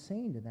what he was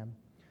saying to them.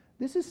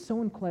 This is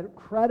so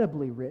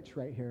incredibly rich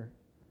right here.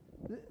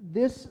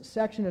 This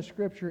section of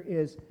Scripture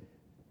is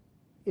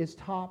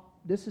top.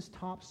 This is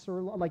top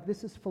sirloin. Like,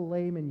 this is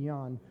filet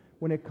mignon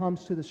when it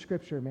comes to the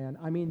Scripture, man.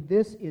 I mean,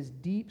 this is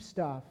deep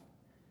stuff.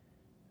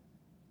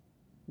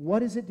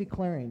 What is it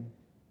declaring?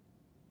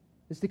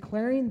 It's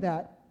declaring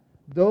that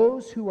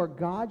those who are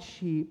God's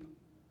sheep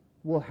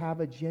will have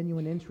a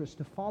genuine interest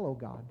to follow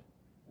God.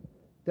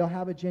 They'll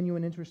have a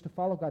genuine interest to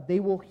follow God. They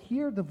will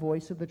hear the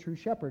voice of the true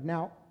shepherd.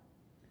 Now,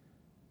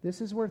 this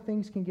is where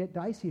things can get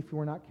dicey if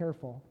we're not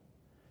careful.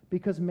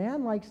 Because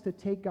man likes to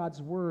take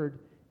God's word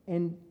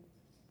and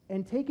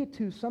take it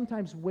to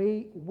sometimes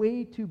way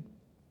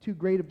too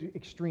great of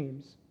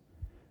extremes.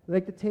 They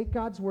like to take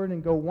God's word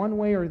and go one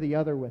way or the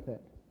other with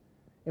it.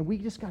 And we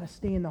just got to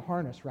stay in the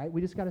harness, right?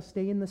 We just got to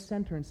stay in the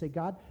center and say,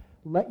 God,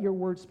 let your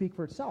word speak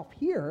for itself.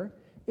 Here,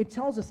 it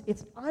tells us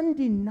it's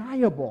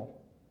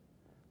undeniable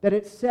that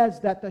it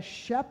says that the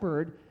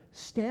shepherd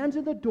stands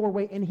in the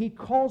doorway and he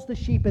calls the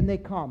sheep and they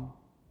come.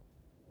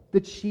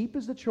 The sheep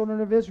is the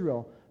children of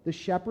Israel. The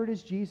shepherd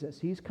is Jesus.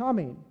 He's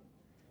coming.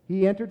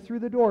 He entered through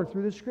the door,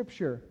 through the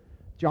Scripture.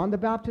 John the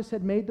Baptist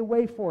had made the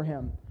way for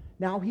him.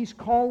 Now he's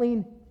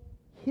calling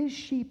his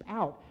sheep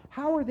out.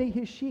 How are they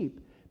his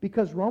sheep?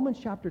 Because Romans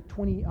chapter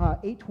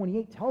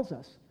 8:28 tells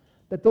us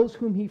that those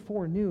whom he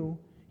foreknew,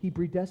 he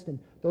predestined.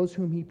 Those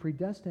whom he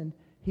predestined,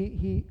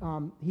 he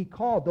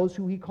called. Those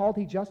who he called,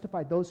 he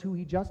justified. Those who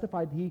he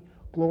justified, he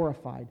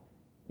glorified.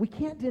 We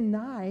can't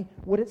deny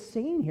what it's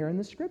saying here in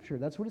the Scripture.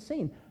 That's what it's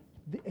saying.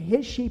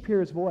 His sheep hear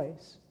his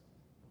voice.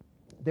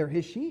 They're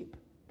his sheep.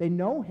 They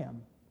know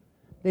him.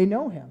 They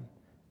know him.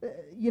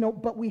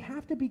 But we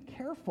have to be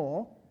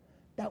careful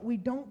that we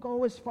don't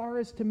go as far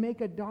as to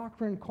make a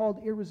doctrine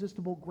called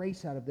irresistible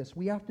grace out of this.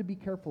 We have to be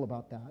careful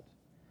about that.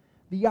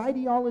 The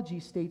ideology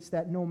states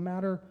that no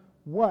matter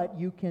what,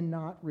 you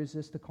cannot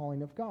resist the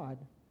calling of God.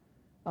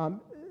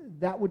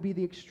 That would be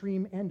the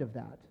extreme end of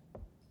that.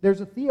 There's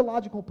a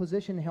theological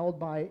position held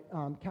by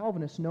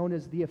Calvinists known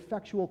as the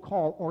effectual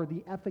call or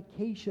the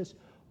efficacious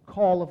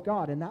call of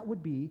God, and that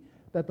would be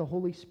that the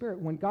Holy Spirit,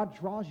 when God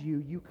draws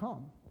you, you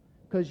come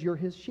because you're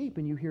his sheep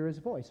and you hear his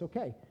voice.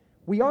 Okay,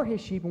 we are his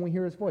sheep and we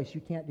hear his voice.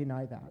 You can't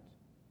deny that.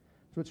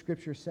 That's what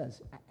Scripture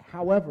says.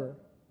 However,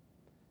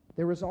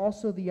 there is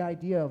also the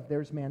idea of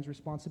there's man's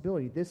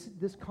responsibility.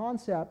 This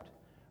concept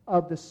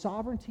of the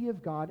sovereignty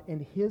of God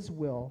and his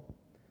will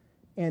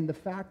and the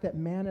fact that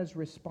man is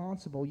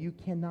responsible, you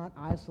cannot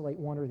isolate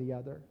one or the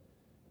other.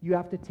 You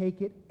have to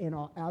take it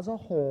as a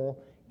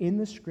whole in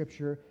the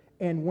Scripture,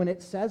 and when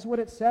it says what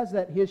it says,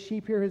 that his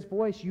sheep hear his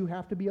voice, you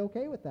have to be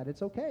okay with that.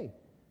 It's okay.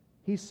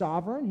 He's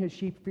sovereign. His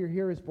sheep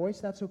hear his voice.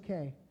 That's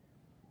okay.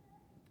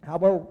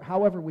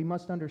 However, we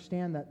must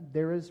understand that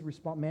there is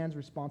man's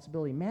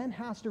responsibility. Man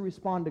has to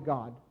respond to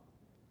God.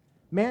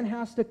 Man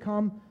has to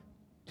come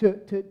to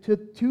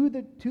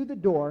the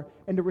door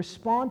and to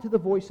respond to the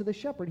voice of the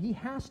shepherd. He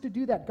has to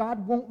do that.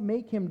 God won't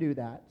make him do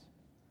that.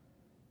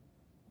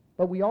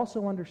 But we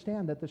also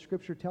understand that the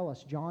Scripture tells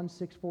us, John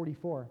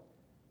 6:44,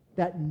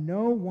 that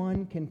no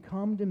one can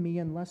come to me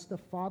unless the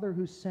Father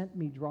who sent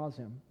me draws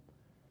him.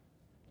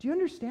 Do you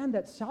understand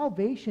that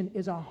salvation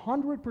is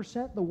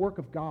 100% the work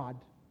of God?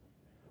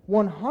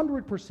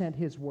 100%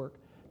 his work.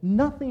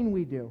 Nothing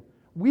we do.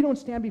 We don't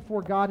stand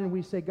before God and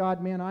we say,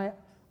 God, man,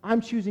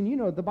 I'm choosing you.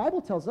 No, the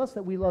Bible tells us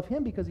that we love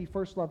him because he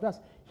first loved us.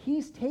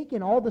 He's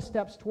taken all the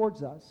steps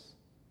towards us.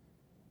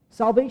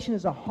 Salvation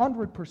is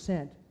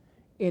 100%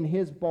 in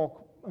his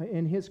bulk,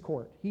 in his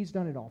court. He's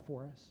done it all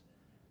for us.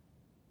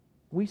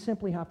 We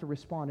simply have to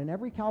respond. And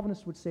every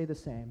Calvinist would say the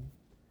same,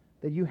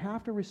 that you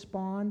have to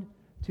respond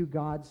to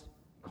God's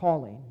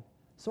calling.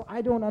 So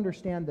I don't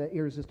understand the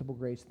irresistible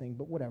grace thing,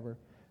 but whatever.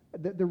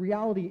 The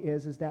reality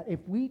is that if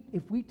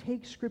we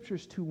take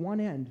scriptures to one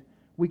end,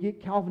 we get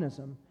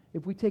Calvinism.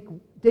 If we take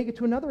it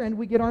to another end,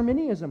 we get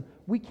Arminianism.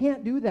 We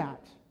can't do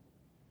that.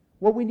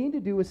 What we need to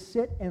do is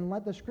sit and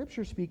let the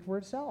scripture speak for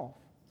itself.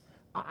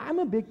 I'm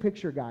a big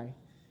picture guy.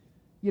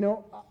 You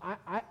know,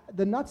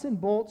 the nuts and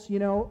bolts,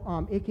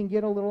 it can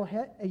get a little,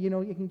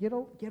 it can get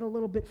a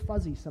little bit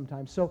fuzzy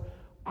sometimes. So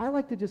I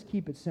like to just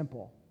keep it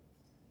simple.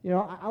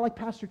 I like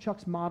Pastor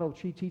Chuck's motto,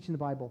 teaching the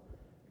Bible.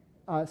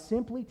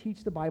 Simply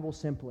teach the Bible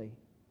simply.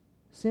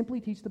 Simply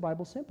teach the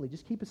Bible simply.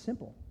 Just keep it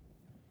simple.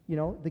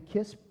 The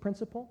KISS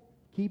principle,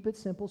 keep it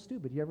simple,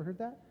 stupid. You ever heard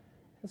that?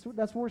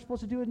 That's what we're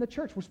supposed to do in the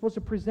church. We're supposed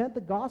to present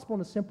the gospel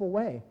in a simple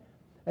way.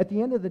 At the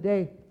end of the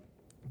day,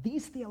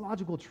 these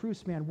theological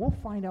truths, man, we'll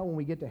find out when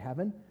we get to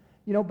heaven.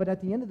 But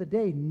at the end of the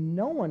day,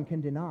 no one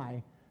can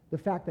deny the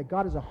fact that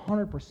God is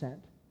 100%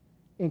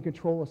 in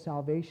control of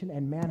salvation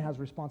and man has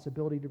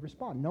responsibility to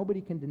respond. Nobody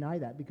can deny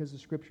that because the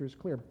scripture is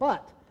clear.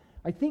 But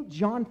I think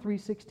John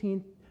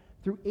 3:16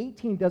 through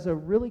 18 does a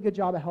really good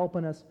job of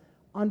helping us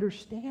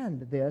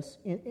understand this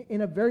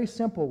in a very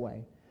simple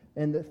way.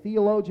 And the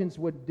theologians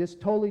would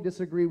totally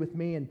disagree with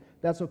me, and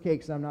that's okay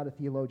because I'm not a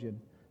theologian.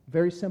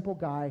 Very simple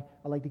guy.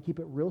 I like to keep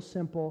it real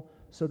simple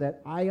so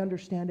that I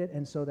understand it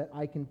and so that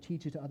I can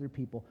teach it to other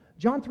people.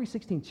 John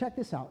 3:16, check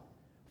this out.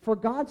 For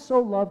God so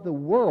loved the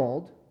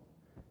world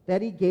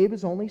that he gave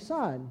his only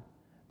Son,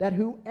 that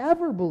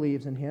whoever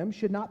believes in him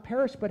should not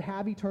perish but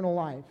have eternal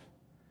life.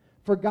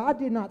 For God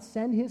did not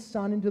send his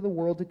Son into the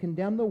world to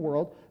condemn the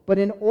world, but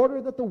in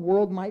order that the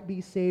world might be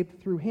saved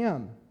through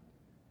him.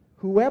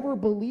 Whoever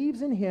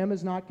believes in him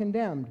is not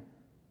condemned,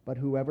 but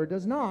whoever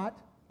does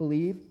not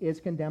believe is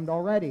condemned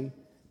already,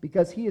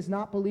 because he has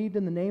not believed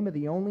in the name of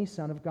the only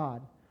Son of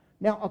God.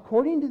 Now,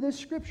 according to this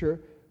scripture,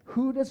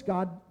 who does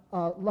God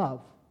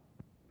love?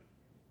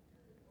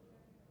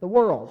 The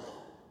world.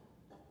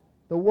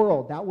 The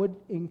world. That would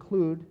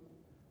include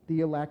the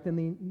elect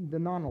and the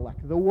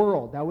non-elect. The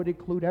world. That would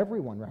include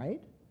everyone,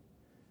 right?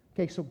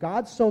 Okay, so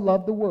God so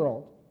loved the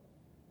world.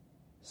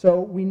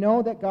 So we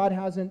know that God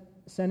hasn't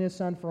sent his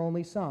Son for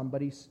only some,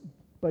 but he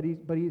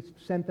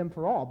sent them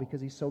for all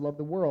because he so loved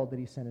the world that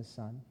he sent his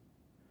Son.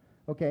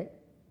 Okay.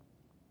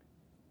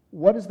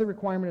 What is the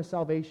requirement of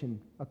salvation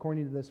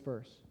according to this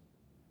verse?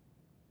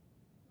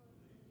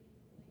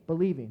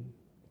 Believing.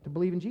 To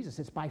believe in Jesus.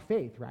 It's by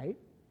faith, right?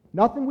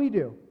 Nothing we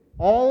do.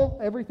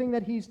 Everything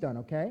that he's done,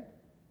 okay?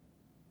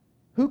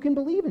 Who can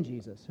believe in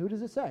Jesus? Who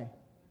does it say?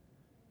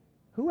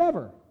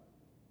 Whoever.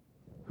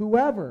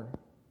 Whoever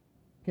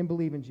can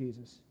believe in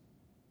Jesus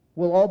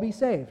will all be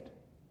saved.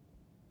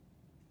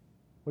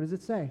 What does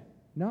it say?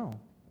 No.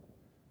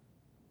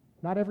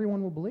 Not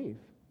everyone will believe.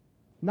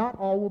 Not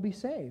all will be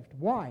saved.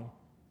 Why?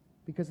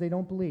 Because they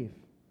don't believe.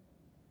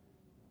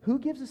 Who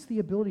gives us the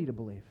ability to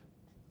believe?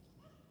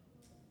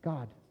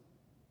 God.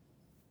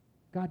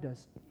 God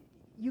does.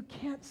 You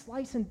can't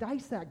slice and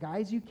dice that,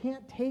 guys. You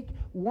can't take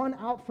one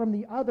out from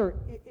the other.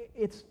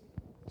 It's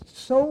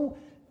so,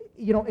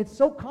 it's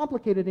so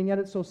complicated and yet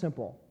it's so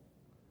simple.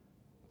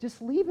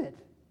 Just leave it.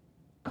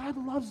 God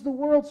loves the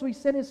world, so he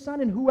sent his Son,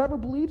 and whoever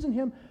believes in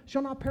him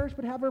shall not perish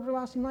but have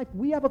everlasting life.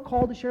 We have a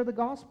call to share the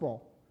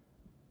gospel.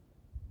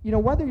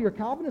 Whether you're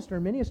Calvinist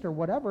or Arminianist or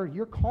whatever,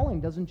 your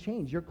calling doesn't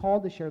change. You're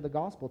called to share the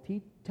gospel.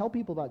 Tell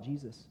people about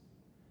Jesus.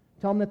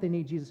 Tell them that they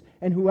need Jesus.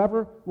 And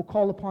whoever will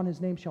call upon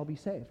his name shall be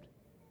saved.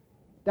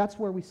 That's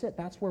where we sit.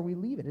 That's where we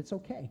leave it. It's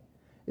okay.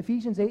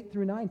 Ephesians 8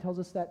 through 9 tells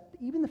us that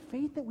even the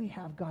faith that we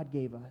have, God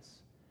gave us.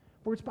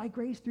 For it's by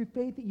grace through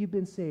faith that you've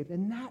been saved,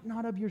 and that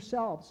not of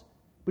yourselves,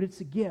 but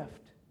it's a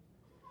gift.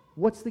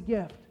 What's the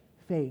gift?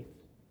 Faith.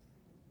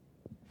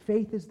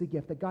 Faith is the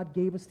gift that God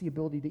gave us the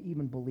ability to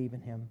even believe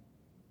in him.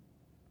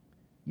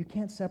 You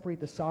can't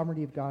separate the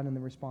sovereignty of God and the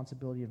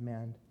responsibility of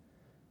man.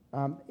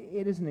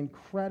 It is an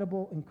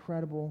incredible,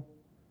 incredible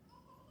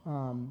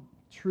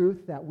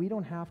truth that we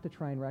don't have to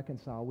try and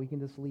reconcile. We can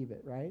just leave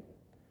it, right?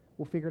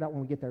 We'll figure it out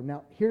when we get there.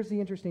 Now, here's the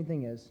interesting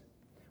thing is,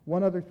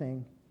 one other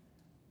thing.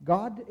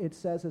 God, it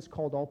says, has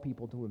called all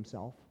people to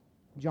himself.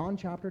 John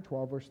chapter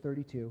 12, verse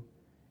 32.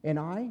 And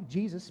I,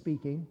 Jesus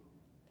speaking,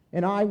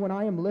 and I, when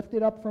I am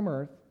lifted up from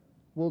earth,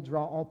 will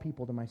draw all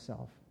people to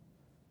myself.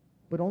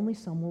 But only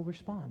some will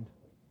respond.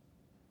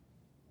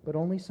 But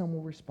only some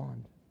will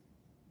respond.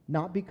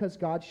 Not because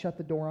God shut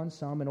the door on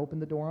some and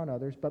opened the door on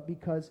others, but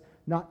because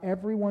not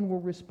everyone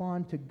will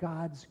respond to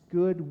God's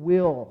good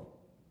will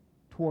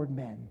toward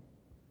men.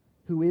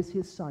 who is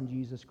his Son,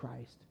 Jesus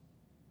Christ.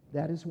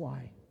 That is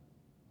why.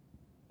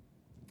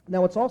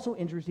 Now, it's also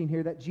interesting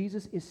here that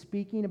Jesus is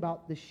speaking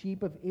about the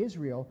sheep of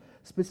Israel.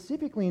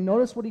 Specifically,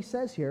 notice what he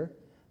says here.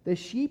 The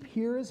sheep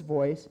hear his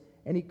voice,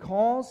 and he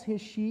calls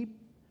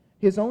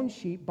his own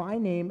sheep by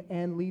name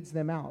and leads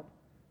them out.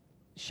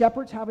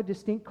 Shepherds have a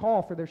distinct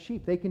call for their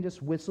sheep. They can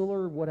just whistle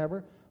or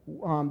whatever.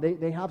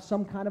 They have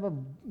some kind of a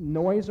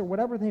noise or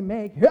whatever they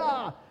make.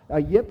 A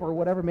yip or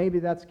whatever. Maybe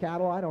that's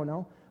cattle. I don't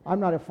know. I'm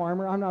not a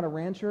farmer. I'm not a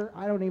rancher.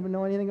 I don't even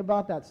know anything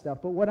about that stuff.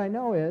 But what I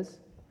know is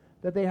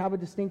that they have a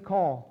distinct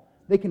call.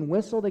 They can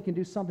whistle. They can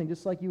do something.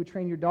 Just like you would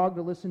train your dog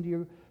to listen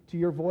to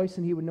your voice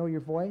and he would know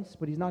your voice.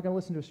 But he's not going to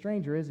listen to a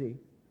stranger, is he?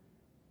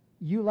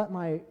 You let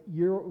my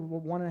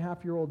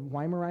 1.5-year-old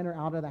Weimaraner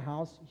out of the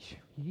house,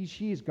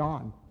 she's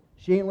gone.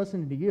 She ain't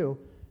listening to you.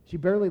 She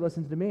barely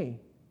listens to me.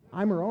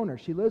 I'm her owner.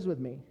 She lives with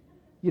me.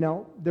 You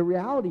know, the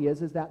reality is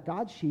that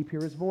God's sheep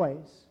hear his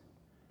voice.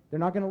 They're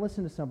not going to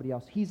listen to somebody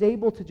else. He's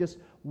able to just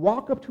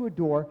walk up to a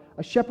door.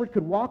 A shepherd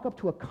could walk up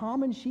to a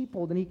common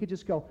sheepfold and he could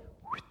just go,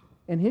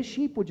 and his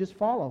sheep would just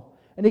follow.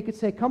 And he could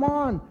say, come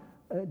on,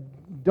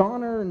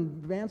 Donner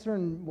and Vancer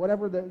and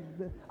whatever.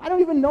 I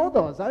don't even know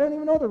those. I don't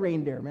even know the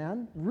reindeer,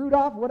 man.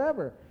 Rudolph,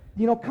 whatever.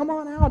 You know, come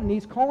on out. And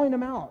he's calling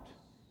them out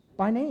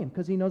by name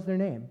because he knows their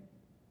name.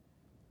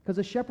 Because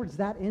a shepherd's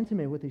that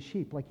intimate with his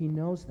sheep, like he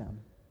knows them.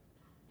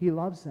 He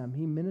loves them.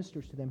 He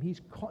ministers to them.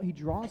 He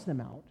draws them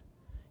out.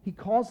 He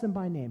calls them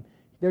by name.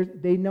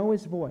 They know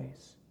his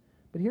voice.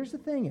 But here's the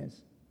thing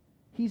is,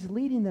 he's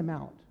leading them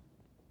out.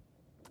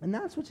 And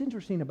that's what's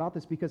interesting about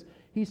this, because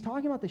he's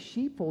talking about the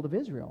sheepfold of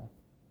Israel.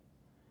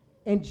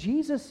 And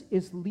Jesus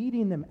is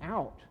leading them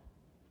out.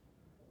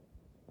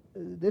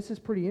 This is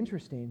pretty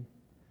interesting,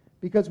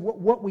 because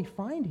what we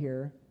find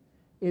here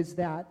is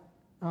that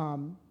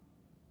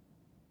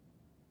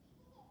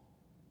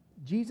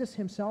Jesus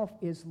himself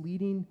is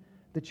leading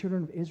the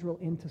children of Israel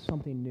into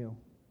something new.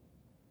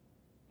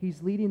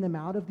 He's leading them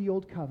out of the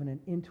old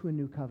covenant into a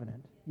new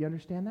covenant. You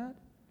understand that?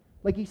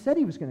 Like he said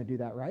he was going to do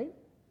that, right?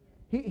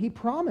 He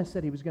promised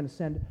that he was going to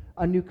send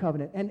a new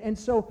covenant. And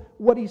so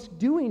what he's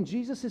doing,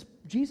 Jesus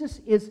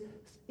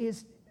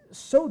is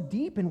so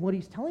deep in what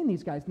he's telling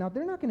these guys. Now,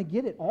 they're not going to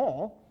get it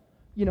all,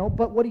 you know,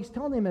 but what he's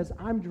telling them is,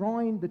 I'm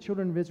drawing the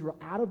children of Israel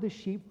out of the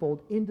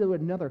sheepfold into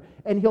another.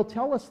 And he'll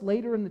tell us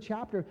later in the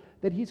chapter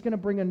that he's going to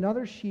bring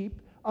other sheep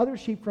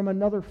from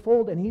another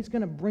fold, and he's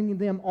going to bring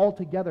them all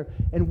together.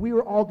 And we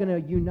are all going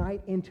to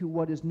unite into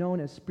what is known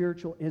as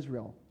spiritual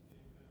Israel.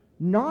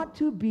 Not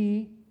to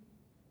be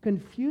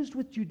confused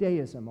with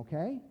Judaism,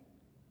 okay?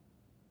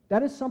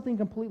 That is something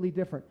completely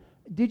different.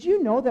 Did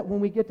you know that when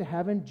we get to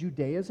heaven,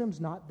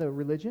 Judaism's not the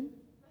religion?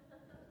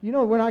 You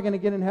know, we're not going to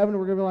get in heaven and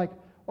we're going to be like,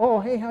 oh,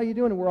 hey, how you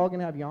doing? And we're all going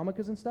to have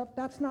yarmulkes and stuff.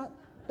 That's not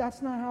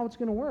how it's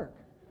going to work.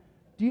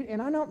 And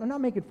I'm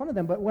not making fun of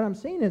them, but what I'm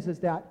saying is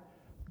that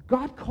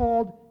God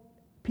called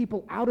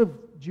people out of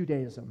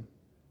Judaism.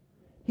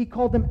 He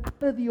called them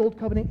out of the old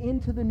covenant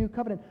into the new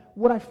covenant.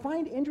 What I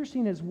find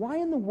interesting is, why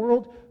in the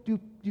world do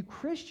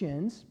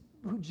Christians,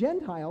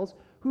 Gentiles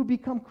who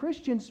become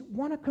Christians,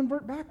 want to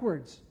convert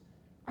backwards?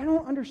 I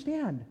don't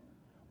understand.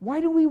 Why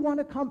do we want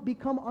to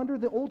become under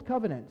the old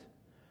covenant?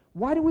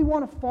 Why do we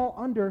want to fall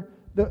under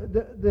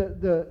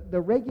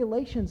the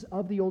regulations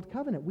of the old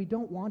covenant? We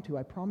don't want to.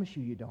 I promise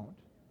you don't.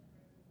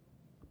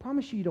 I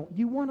promise you don't.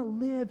 You want to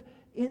live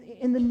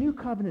in the new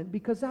covenant,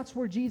 because that's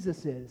where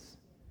Jesus is.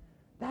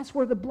 That's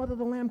where the blood of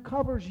the Lamb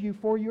covers you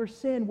for your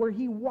sin, where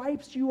he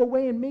wipes you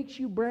away and makes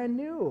you brand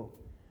new,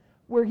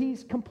 where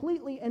he's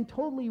completely and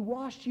totally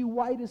washed you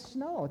white as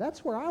snow.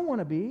 That's where I want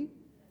to be.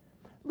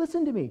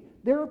 Listen to me.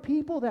 There are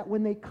people that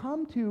when they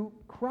come to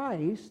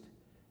Christ,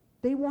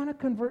 they want to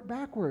convert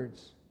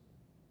backwards.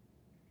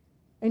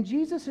 And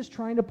Jesus is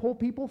trying to pull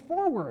people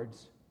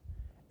forwards.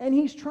 And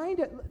he's trying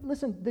to,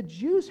 listen, the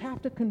Jews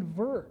have to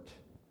convert.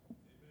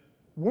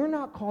 We're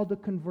not called to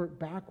convert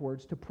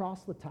backwards to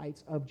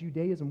proselytes of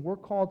Judaism. We're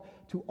called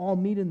to all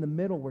meet in the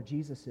middle where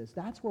Jesus is.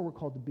 That's where we're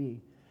called to be.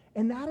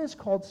 And that is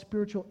called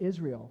spiritual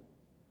Israel.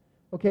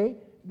 Okay?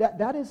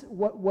 That is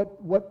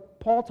what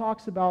Paul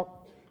talks about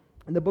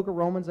in the book of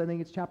Romans, I think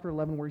it's chapter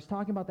 11, where he's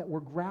talking about that we're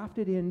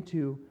grafted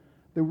into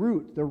the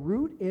root. The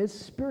root is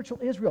spiritual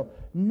Israel,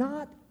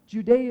 not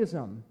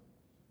Judaism.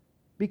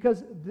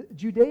 Because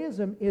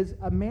Judaism is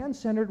a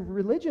man-centered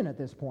religion at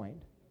this point.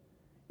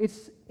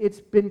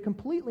 It's been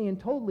completely and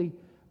totally,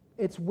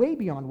 it's way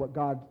beyond what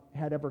God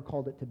had ever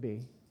called it to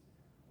be.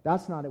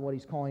 That's not what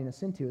he's calling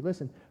us into.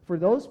 Listen, for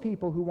those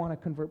people who want to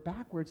convert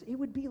backwards, it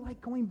would be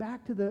like going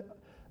back to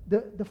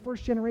the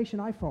first generation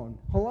iPhone.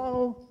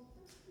 Hello?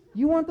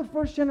 You want the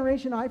first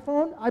generation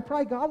iPhone? I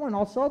probably got one.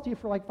 I'll sell it to you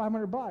for like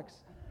 $500.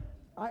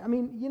 I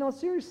mean, you know,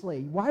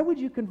 seriously, why would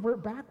you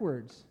convert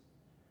backwards?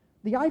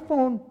 The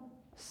iPhone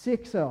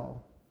 6.0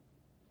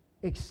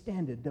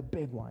 extended, the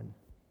big one.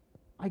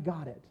 I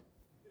got it.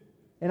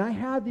 And I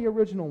had the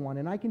original one,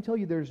 and I can tell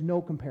you there's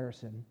no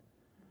comparison.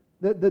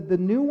 The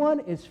new one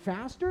is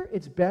faster,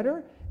 it's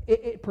better,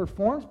 it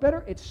performs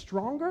better, it's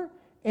stronger,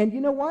 and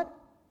you know what?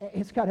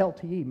 It's got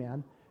LTE,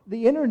 man.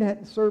 the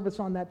internet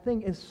service on that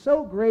thing is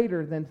so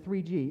greater than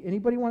 3G.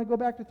 Anybody want to go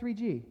back to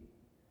 3G?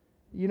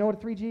 You know what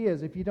 3G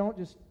is. If you don't,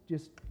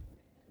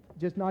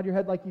 just nod your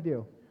head like you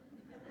do.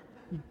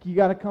 You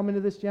got to come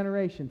into this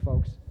generation,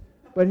 folks.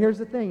 But here's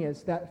the thing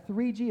is that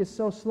 3G is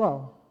so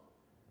slow,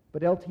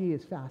 but LTE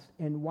is fast.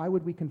 And why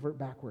would we convert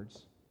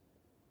backwards?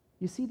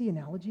 You see the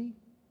analogy?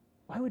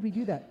 Why would we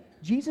do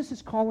that? Jesus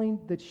is calling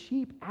the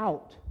sheep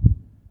out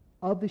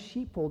of the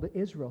sheepfold of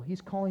Israel.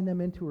 He's calling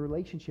them into a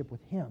relationship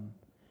with him,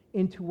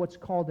 into what's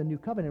called the new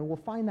covenant. And we'll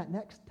find that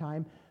next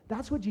time.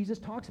 That's what Jesus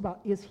talks about,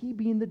 is he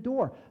being the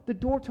door. The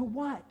door to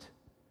what?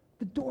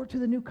 The door to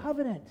the new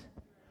covenant.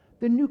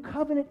 The new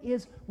covenant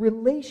is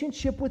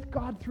relationship with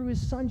God through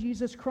his Son,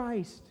 Jesus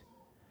Christ.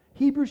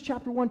 Hebrews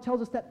chapter 1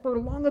 tells us that for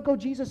long ago,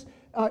 Jesus,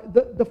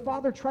 the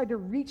Father tried to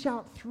reach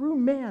out through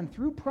man,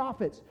 through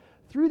prophets,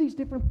 through these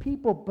different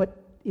people,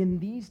 but in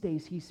these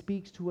days, he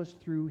speaks to us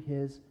through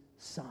his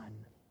Son.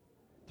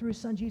 Through his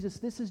Son, Jesus.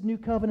 This is new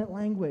covenant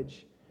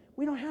language.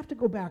 We don't have to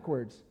go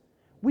backwards.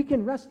 We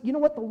can rest. You know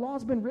what? The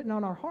law's been written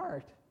on our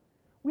heart.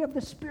 We have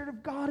the Spirit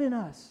of God in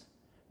us.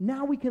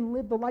 Now we can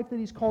live the life that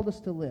he's called us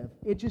to live.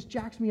 It just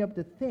jacks me up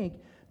to think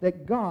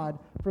that God,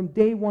 from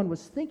day one,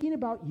 was thinking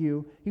about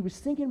you. He was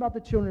thinking about the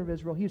children of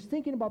Israel. He was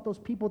thinking about those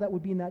people that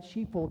would be in that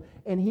sheepfold,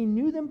 and he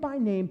knew them by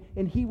name,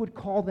 and he would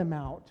call them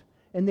out,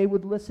 and they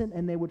would listen,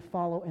 and they would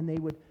follow, and they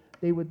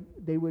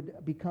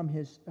would become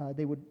his.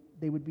 They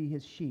would be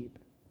his sheep.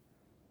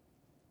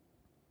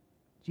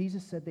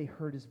 Jesus said they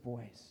heard his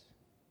voice.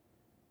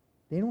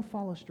 They don't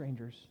follow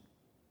strangers.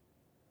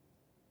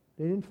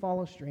 They didn't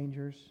follow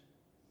strangers,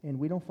 and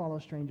we don't follow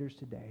strangers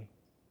today.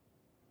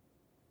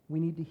 We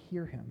need to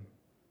hear him.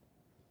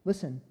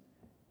 Listen,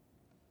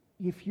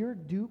 if you're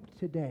duped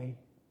today,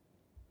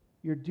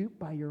 you're duped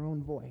by your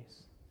own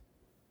voice.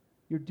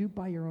 You're duped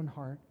by your own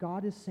heart.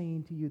 God is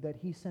saying to you that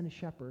he sent a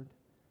shepherd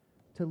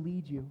to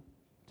lead you,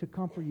 to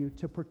comfort you,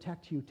 to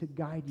protect you, to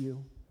guide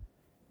you.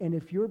 And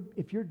if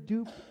you're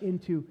duped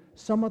into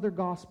some other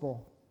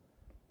gospel,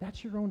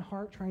 that's your own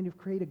heart trying to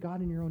create a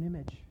God in your own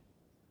image.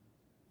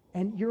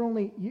 And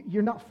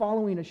you're not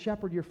following a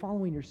shepherd, you're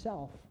following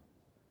yourself.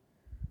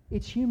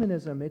 It's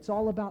humanism. It's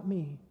all about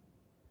me.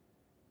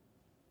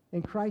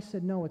 And Christ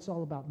said, no, it's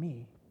all about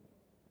me.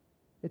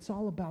 It's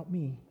all about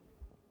me.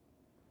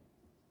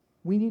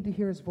 We need to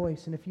hear his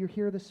voice. And if you're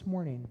here this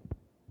morning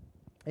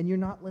and you're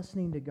not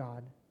listening to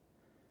God,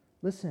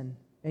 listen,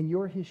 and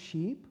you're his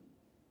sheep,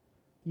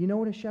 you know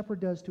what a shepherd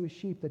does to a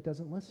sheep that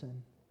doesn't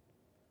listen?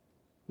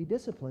 He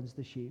disciplines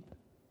the sheep.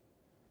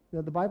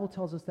 The Bible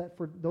tells us that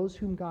for those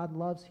whom God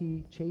loves,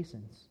 he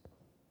chastens.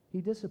 He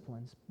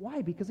disciplines.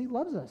 Why? Because he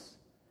loves us.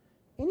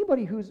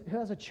 Anybody who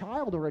has a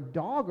child or a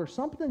dog or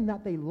something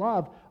that they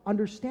love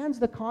understands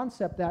the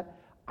concept that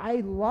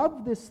I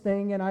love this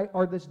thing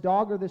or this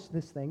dog or this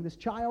thing, this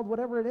child,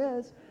 whatever it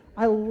is.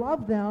 I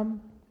love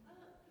them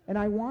and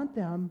I want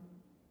them.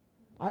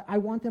 I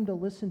want them to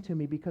listen to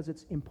me because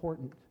it's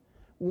important.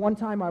 One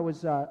time I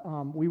was,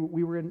 we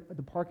were in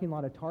the parking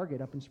lot of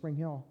Target up in Spring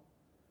Hill.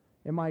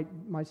 And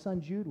my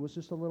son Jude was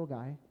just a little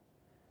guy.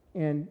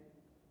 And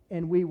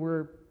we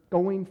were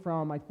going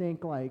from, I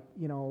think,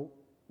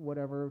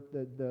 whatever,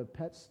 the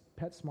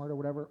PetSmart or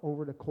whatever,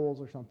 over to Kohl's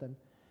or something.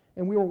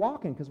 And we were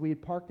walking because we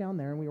had parked down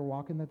there and we were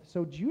walking.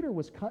 So Judah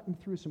was cutting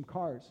through some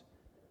cars.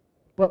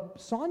 But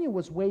Sonia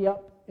was way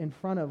up in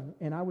front of,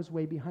 and I was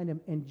way behind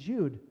him. And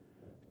Jude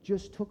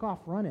just took off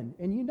running.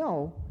 And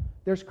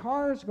there's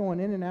cars going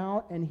in and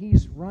out, and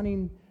he's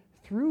running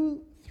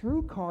through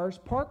cars,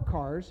 parked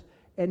cars,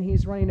 and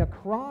he's running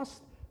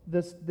across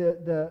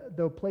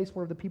the place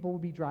where the people will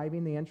be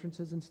driving, the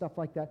entrances and stuff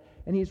like that,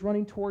 and he's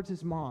running towards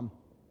his mom.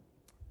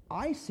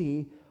 I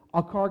see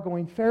a car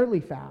going fairly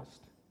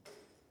fast,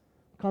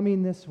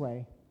 coming this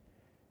way,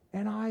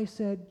 and I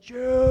said,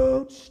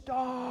 Jude,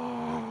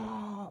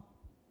 stop!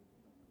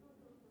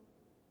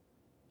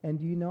 And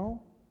do you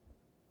know?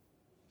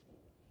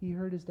 He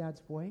heard his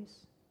dad's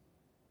voice,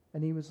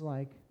 and he was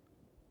like,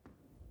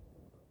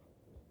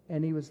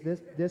 and he was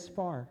this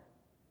far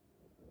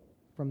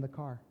from the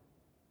car.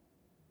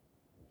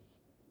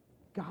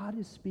 God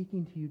is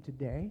speaking to you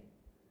today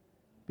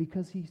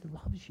because he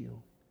loves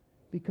you,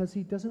 because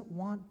he doesn't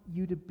want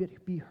you to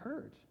be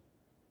hurt.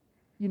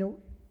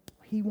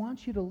 He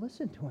wants you to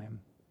listen to him.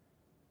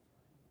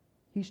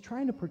 He's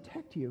trying to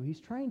protect you. He's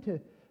trying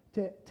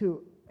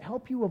to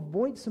help you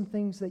avoid some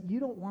things that you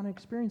don't want to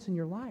experience in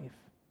your life.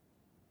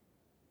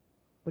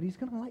 But he's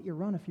going to let you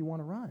run if you want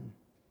to run.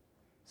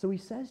 So he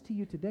says to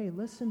you today,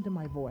 listen to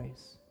my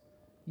voice.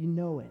 You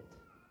know it.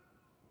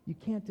 You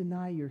can't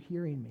deny you're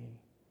hearing me.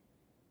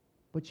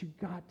 But you've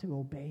got to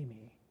obey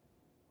me.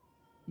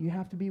 You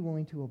have to be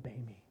willing to obey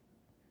me.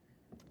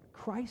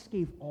 Christ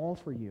gave all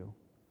for you.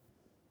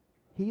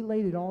 He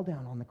laid it all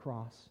down on the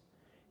cross.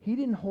 He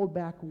didn't hold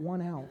back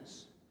 1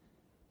 ounce.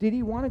 Did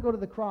he want to go to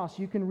the cross?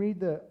 You can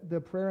read the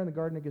prayer in the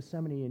Garden of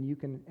Gethsemane and you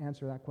can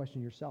answer that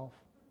question yourself.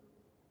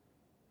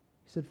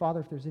 He said, Father,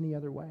 if there's any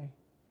other way.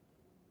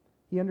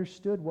 He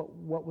understood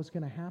what was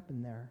going to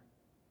happen there.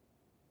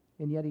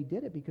 And yet he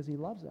did it because he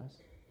loves us.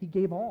 He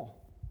gave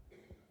all.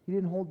 He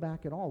didn't hold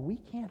back at all. We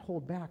can't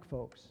hold back,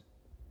 folks.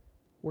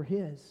 We're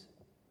His.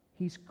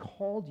 He's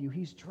called you.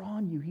 He's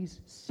drawn you.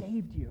 He's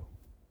saved you.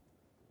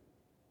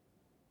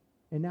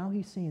 And now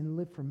He's saying,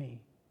 live for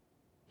me.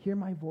 Hear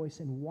my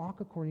voice and walk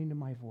according to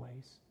my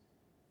voice.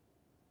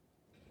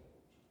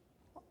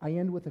 I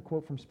end with a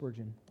quote from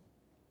Spurgeon.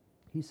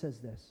 He says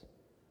this: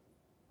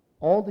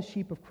 all the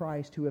sheep of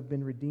Christ who have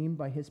been redeemed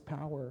by His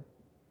power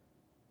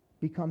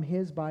become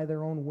His by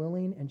their own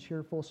willing and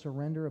cheerful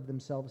surrender of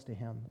themselves to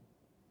Him.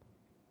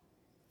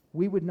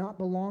 We would not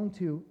belong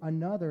to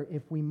another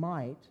if we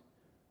might,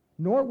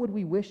 nor would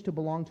we wish to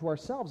belong to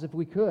ourselves if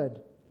we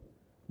could,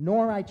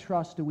 nor, I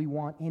trust, do we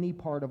want any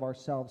part of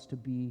ourselves to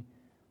be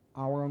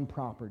our own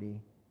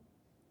property.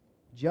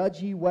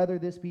 Judge ye whether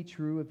this be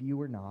true of you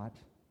or not.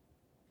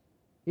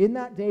 In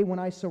that day when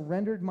I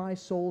surrendered my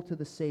soul to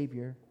the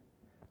Savior,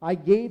 I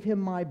gave Him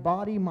my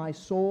body, my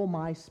soul,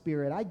 my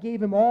spirit. I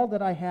gave Him all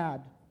that I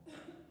had,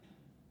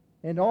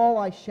 and all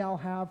I shall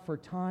have for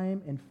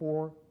time and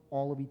for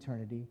all of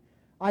eternity.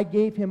 I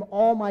gave Him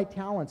all my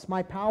talents,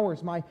 my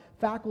powers, my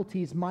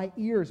faculties, my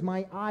ears,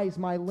 my eyes,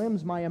 my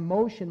limbs, my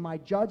emotion, my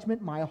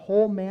judgment, my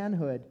whole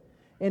manhood,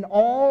 and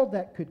all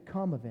that could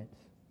come of it.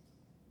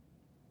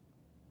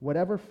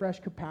 Whatever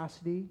fresh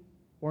capacity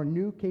or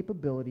new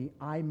capability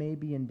I may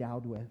be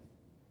endowed with.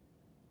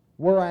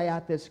 Were I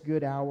at this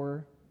good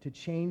hour to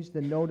change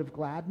the note of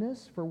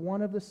gladness for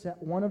one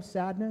of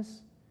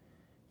sadness,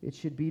 it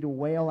should be to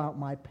wail out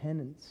my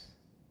penance,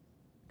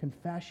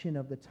 confession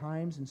of the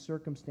times and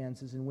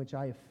circumstances in which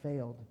I have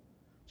failed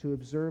to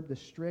observe the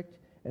strict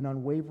and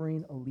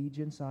unwavering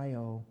allegiance I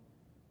owe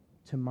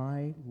to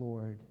my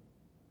Lord.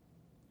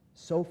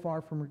 So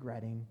far from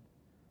regretting,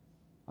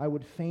 I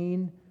would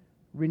fain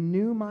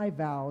renew my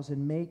vows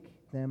and make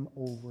them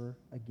over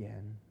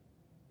again.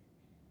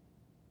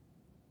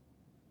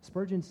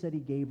 Spurgeon said he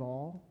gave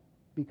all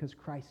because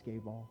Christ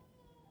gave all.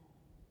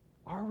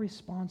 Our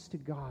response to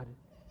God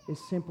is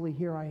simply,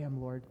 here I am,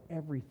 Lord,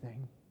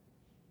 everything.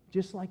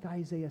 Just like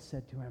Isaiah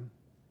said to him,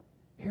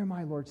 here,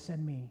 my Lord,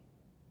 send me.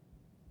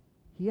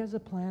 He has a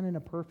plan and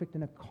a perfect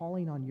and a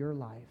calling on your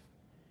life.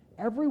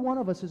 Every one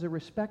of us is a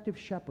respective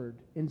shepherd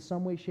in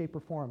some way, shape, or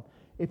form.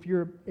 If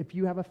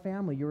you have a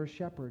family, you're a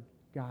shepherd,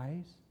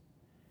 guys.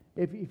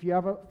 If you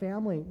have a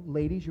family,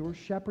 ladies, you're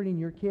shepherding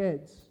your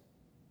kids.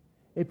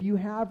 If you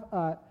have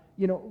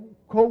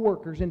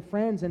co-workers and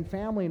friends and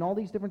family and all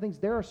these different things,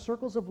 there are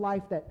circles of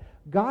life that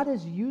God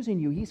is using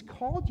you. He's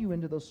called you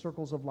into those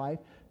circles of life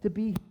to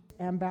be His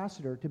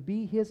ambassador, to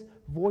be His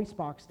voice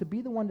box, to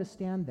be the one to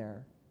stand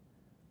there.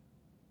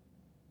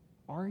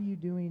 Are you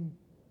doing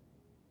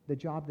the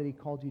job that He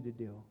called you to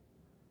do?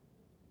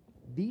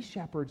 These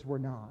shepherds were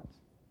not.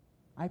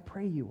 I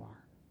pray you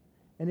are.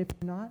 And if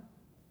you're not,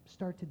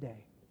 start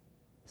today.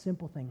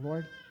 Simple thing.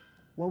 Lord,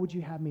 what would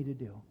you have me to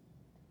do?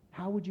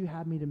 How would you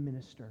have me to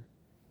minister?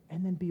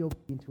 And then be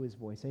obedient to His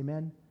voice.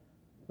 Amen?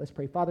 Let's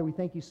pray. Father, we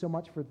thank you so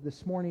much for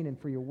this morning and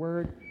for your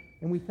word.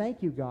 And we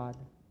thank you, God,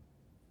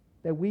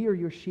 that we are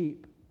your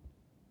sheep.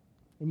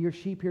 And your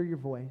sheep hear your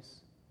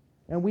voice.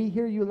 And we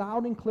hear you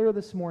loud and clear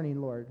this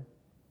morning, Lord.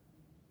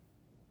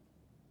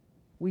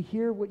 We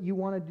hear what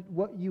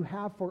you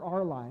have for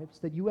our lives,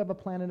 that you have a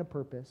plan and a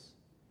purpose.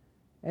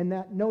 And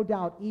that no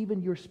doubt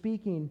even you're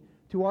speaking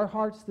to our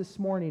hearts this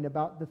morning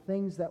about the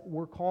things that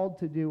we're called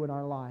to do in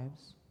our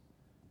lives.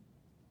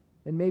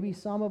 And maybe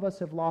some of us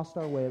have lost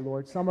our way,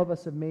 Lord. Some of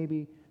us have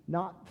maybe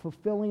not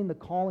fulfilling the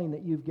calling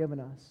that you've given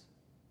us.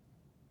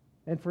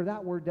 And for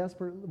that, we're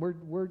desperate.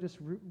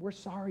 We're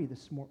sorry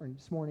this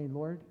morning,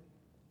 Lord,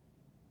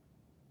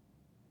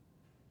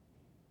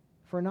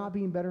 for not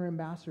being better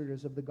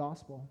ambassadors of the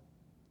gospel.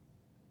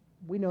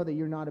 We know that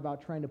you're not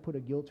about trying to put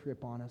a guilt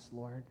trip on us,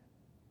 Lord.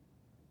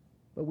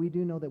 But we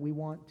do know that we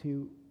want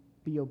to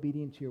be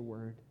obedient to your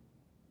word.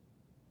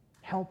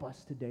 Help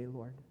us today,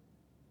 Lord.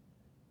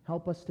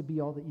 Help us to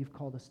be all that you've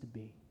called us to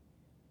be.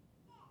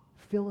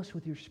 Fill us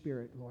with your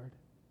Spirit, Lord.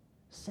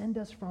 Send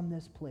us from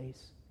this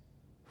place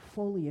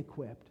fully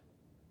equipped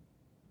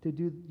to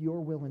do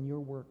your will and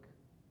your work,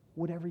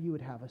 whatever you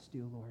would have us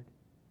do, Lord.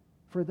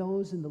 For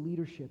those in the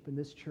leadership in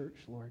this church,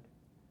 Lord,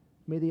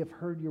 may they have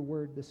heard your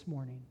word this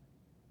morning.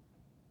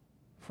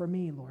 For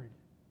me, Lord,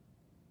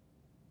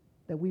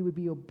 that we would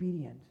be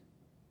obedient,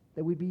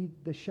 that we be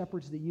the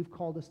shepherds that you've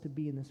called us to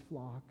be in this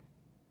flock,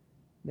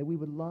 that we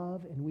would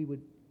love and we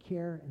would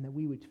care and that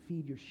we would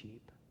feed your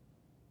sheep.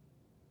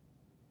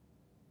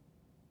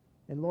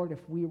 And Lord,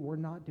 if we were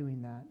not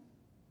doing that,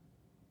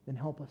 then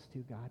help us to,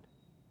 God.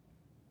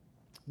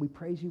 We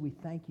praise you. We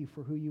thank you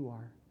for who you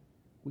are.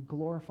 We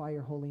glorify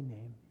your holy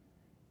name.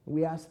 And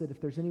we ask that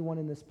if there's anyone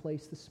in this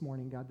place this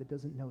morning, God, that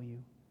doesn't know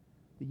you,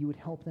 that you would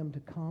help them to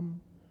come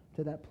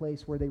to that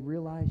place where they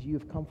realize you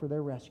have come for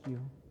their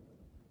rescue,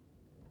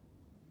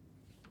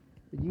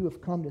 that you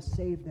have come to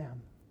save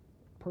them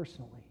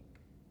personally,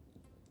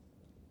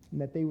 and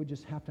that they would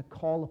just have to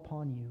call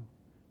upon you.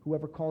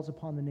 Whoever calls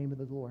upon the name of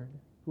the Lord,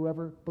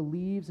 whoever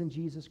believes in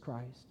Jesus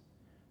Christ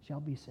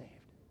shall be saved.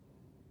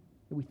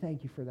 And we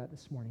thank you for that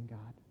this morning,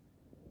 God.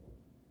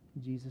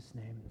 In Jesus'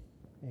 name,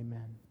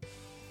 amen.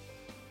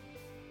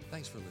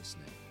 Thanks for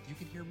listening. You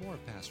can hear more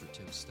of Pastor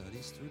Tim's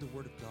studies through the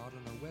Word of God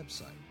on our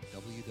website,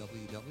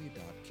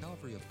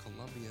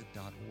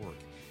 www.calvaryofcolumbia.org.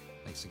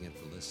 Thanks again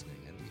for listening,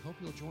 and we hope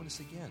you'll join us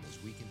again as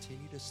we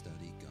continue to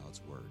study God's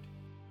Word.